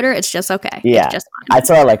are on Twitter. It's just okay. Yeah. It's just fine. That's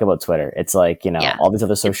what I like about Twitter. It's like, you know, all these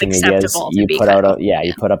other social medias, you put out,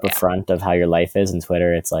 you put up a front of how your life is. And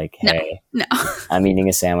Twitter, it's like, hey, no. I'm eating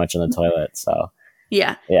a sandwich on the toilet. So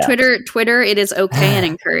yeah. Twitter, it is okay and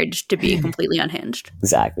encouraged to be completely unhinged.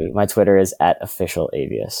 Exactly. My Twitter is at official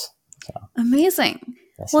Avius. So. Amazing.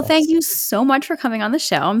 Well, thank you so much for coming on the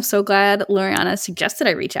show. I'm so glad Loriana suggested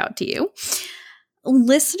I reach out to you.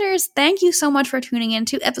 Listeners, thank you so much for tuning in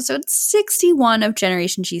to episode 61 of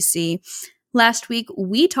Generation GC. Last week,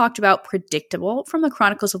 we talked about Predictable from the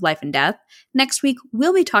Chronicles of Life and Death. Next week,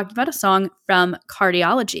 we'll be talking about a song from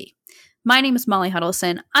Cardiology. My name is Molly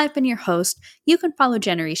Huddleston. I've been your host. You can follow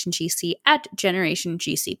Generation GC at Generation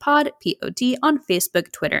GC Pod, P-O-D, on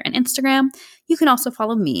Facebook, Twitter, and Instagram. You can also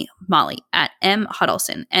follow me, Molly, at M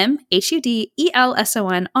Huddleston,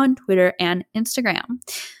 M-H-U-D-E-L-S-O-N, on Twitter and Instagram.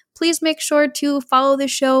 Please make sure to follow the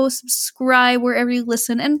show, subscribe wherever you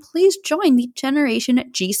listen, and please join the Generation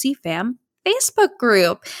GC Fam Facebook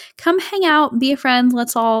group. Come hang out, be a friend.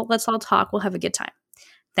 Let's all talk. We'll have a good time.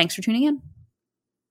 Thanks for tuning in.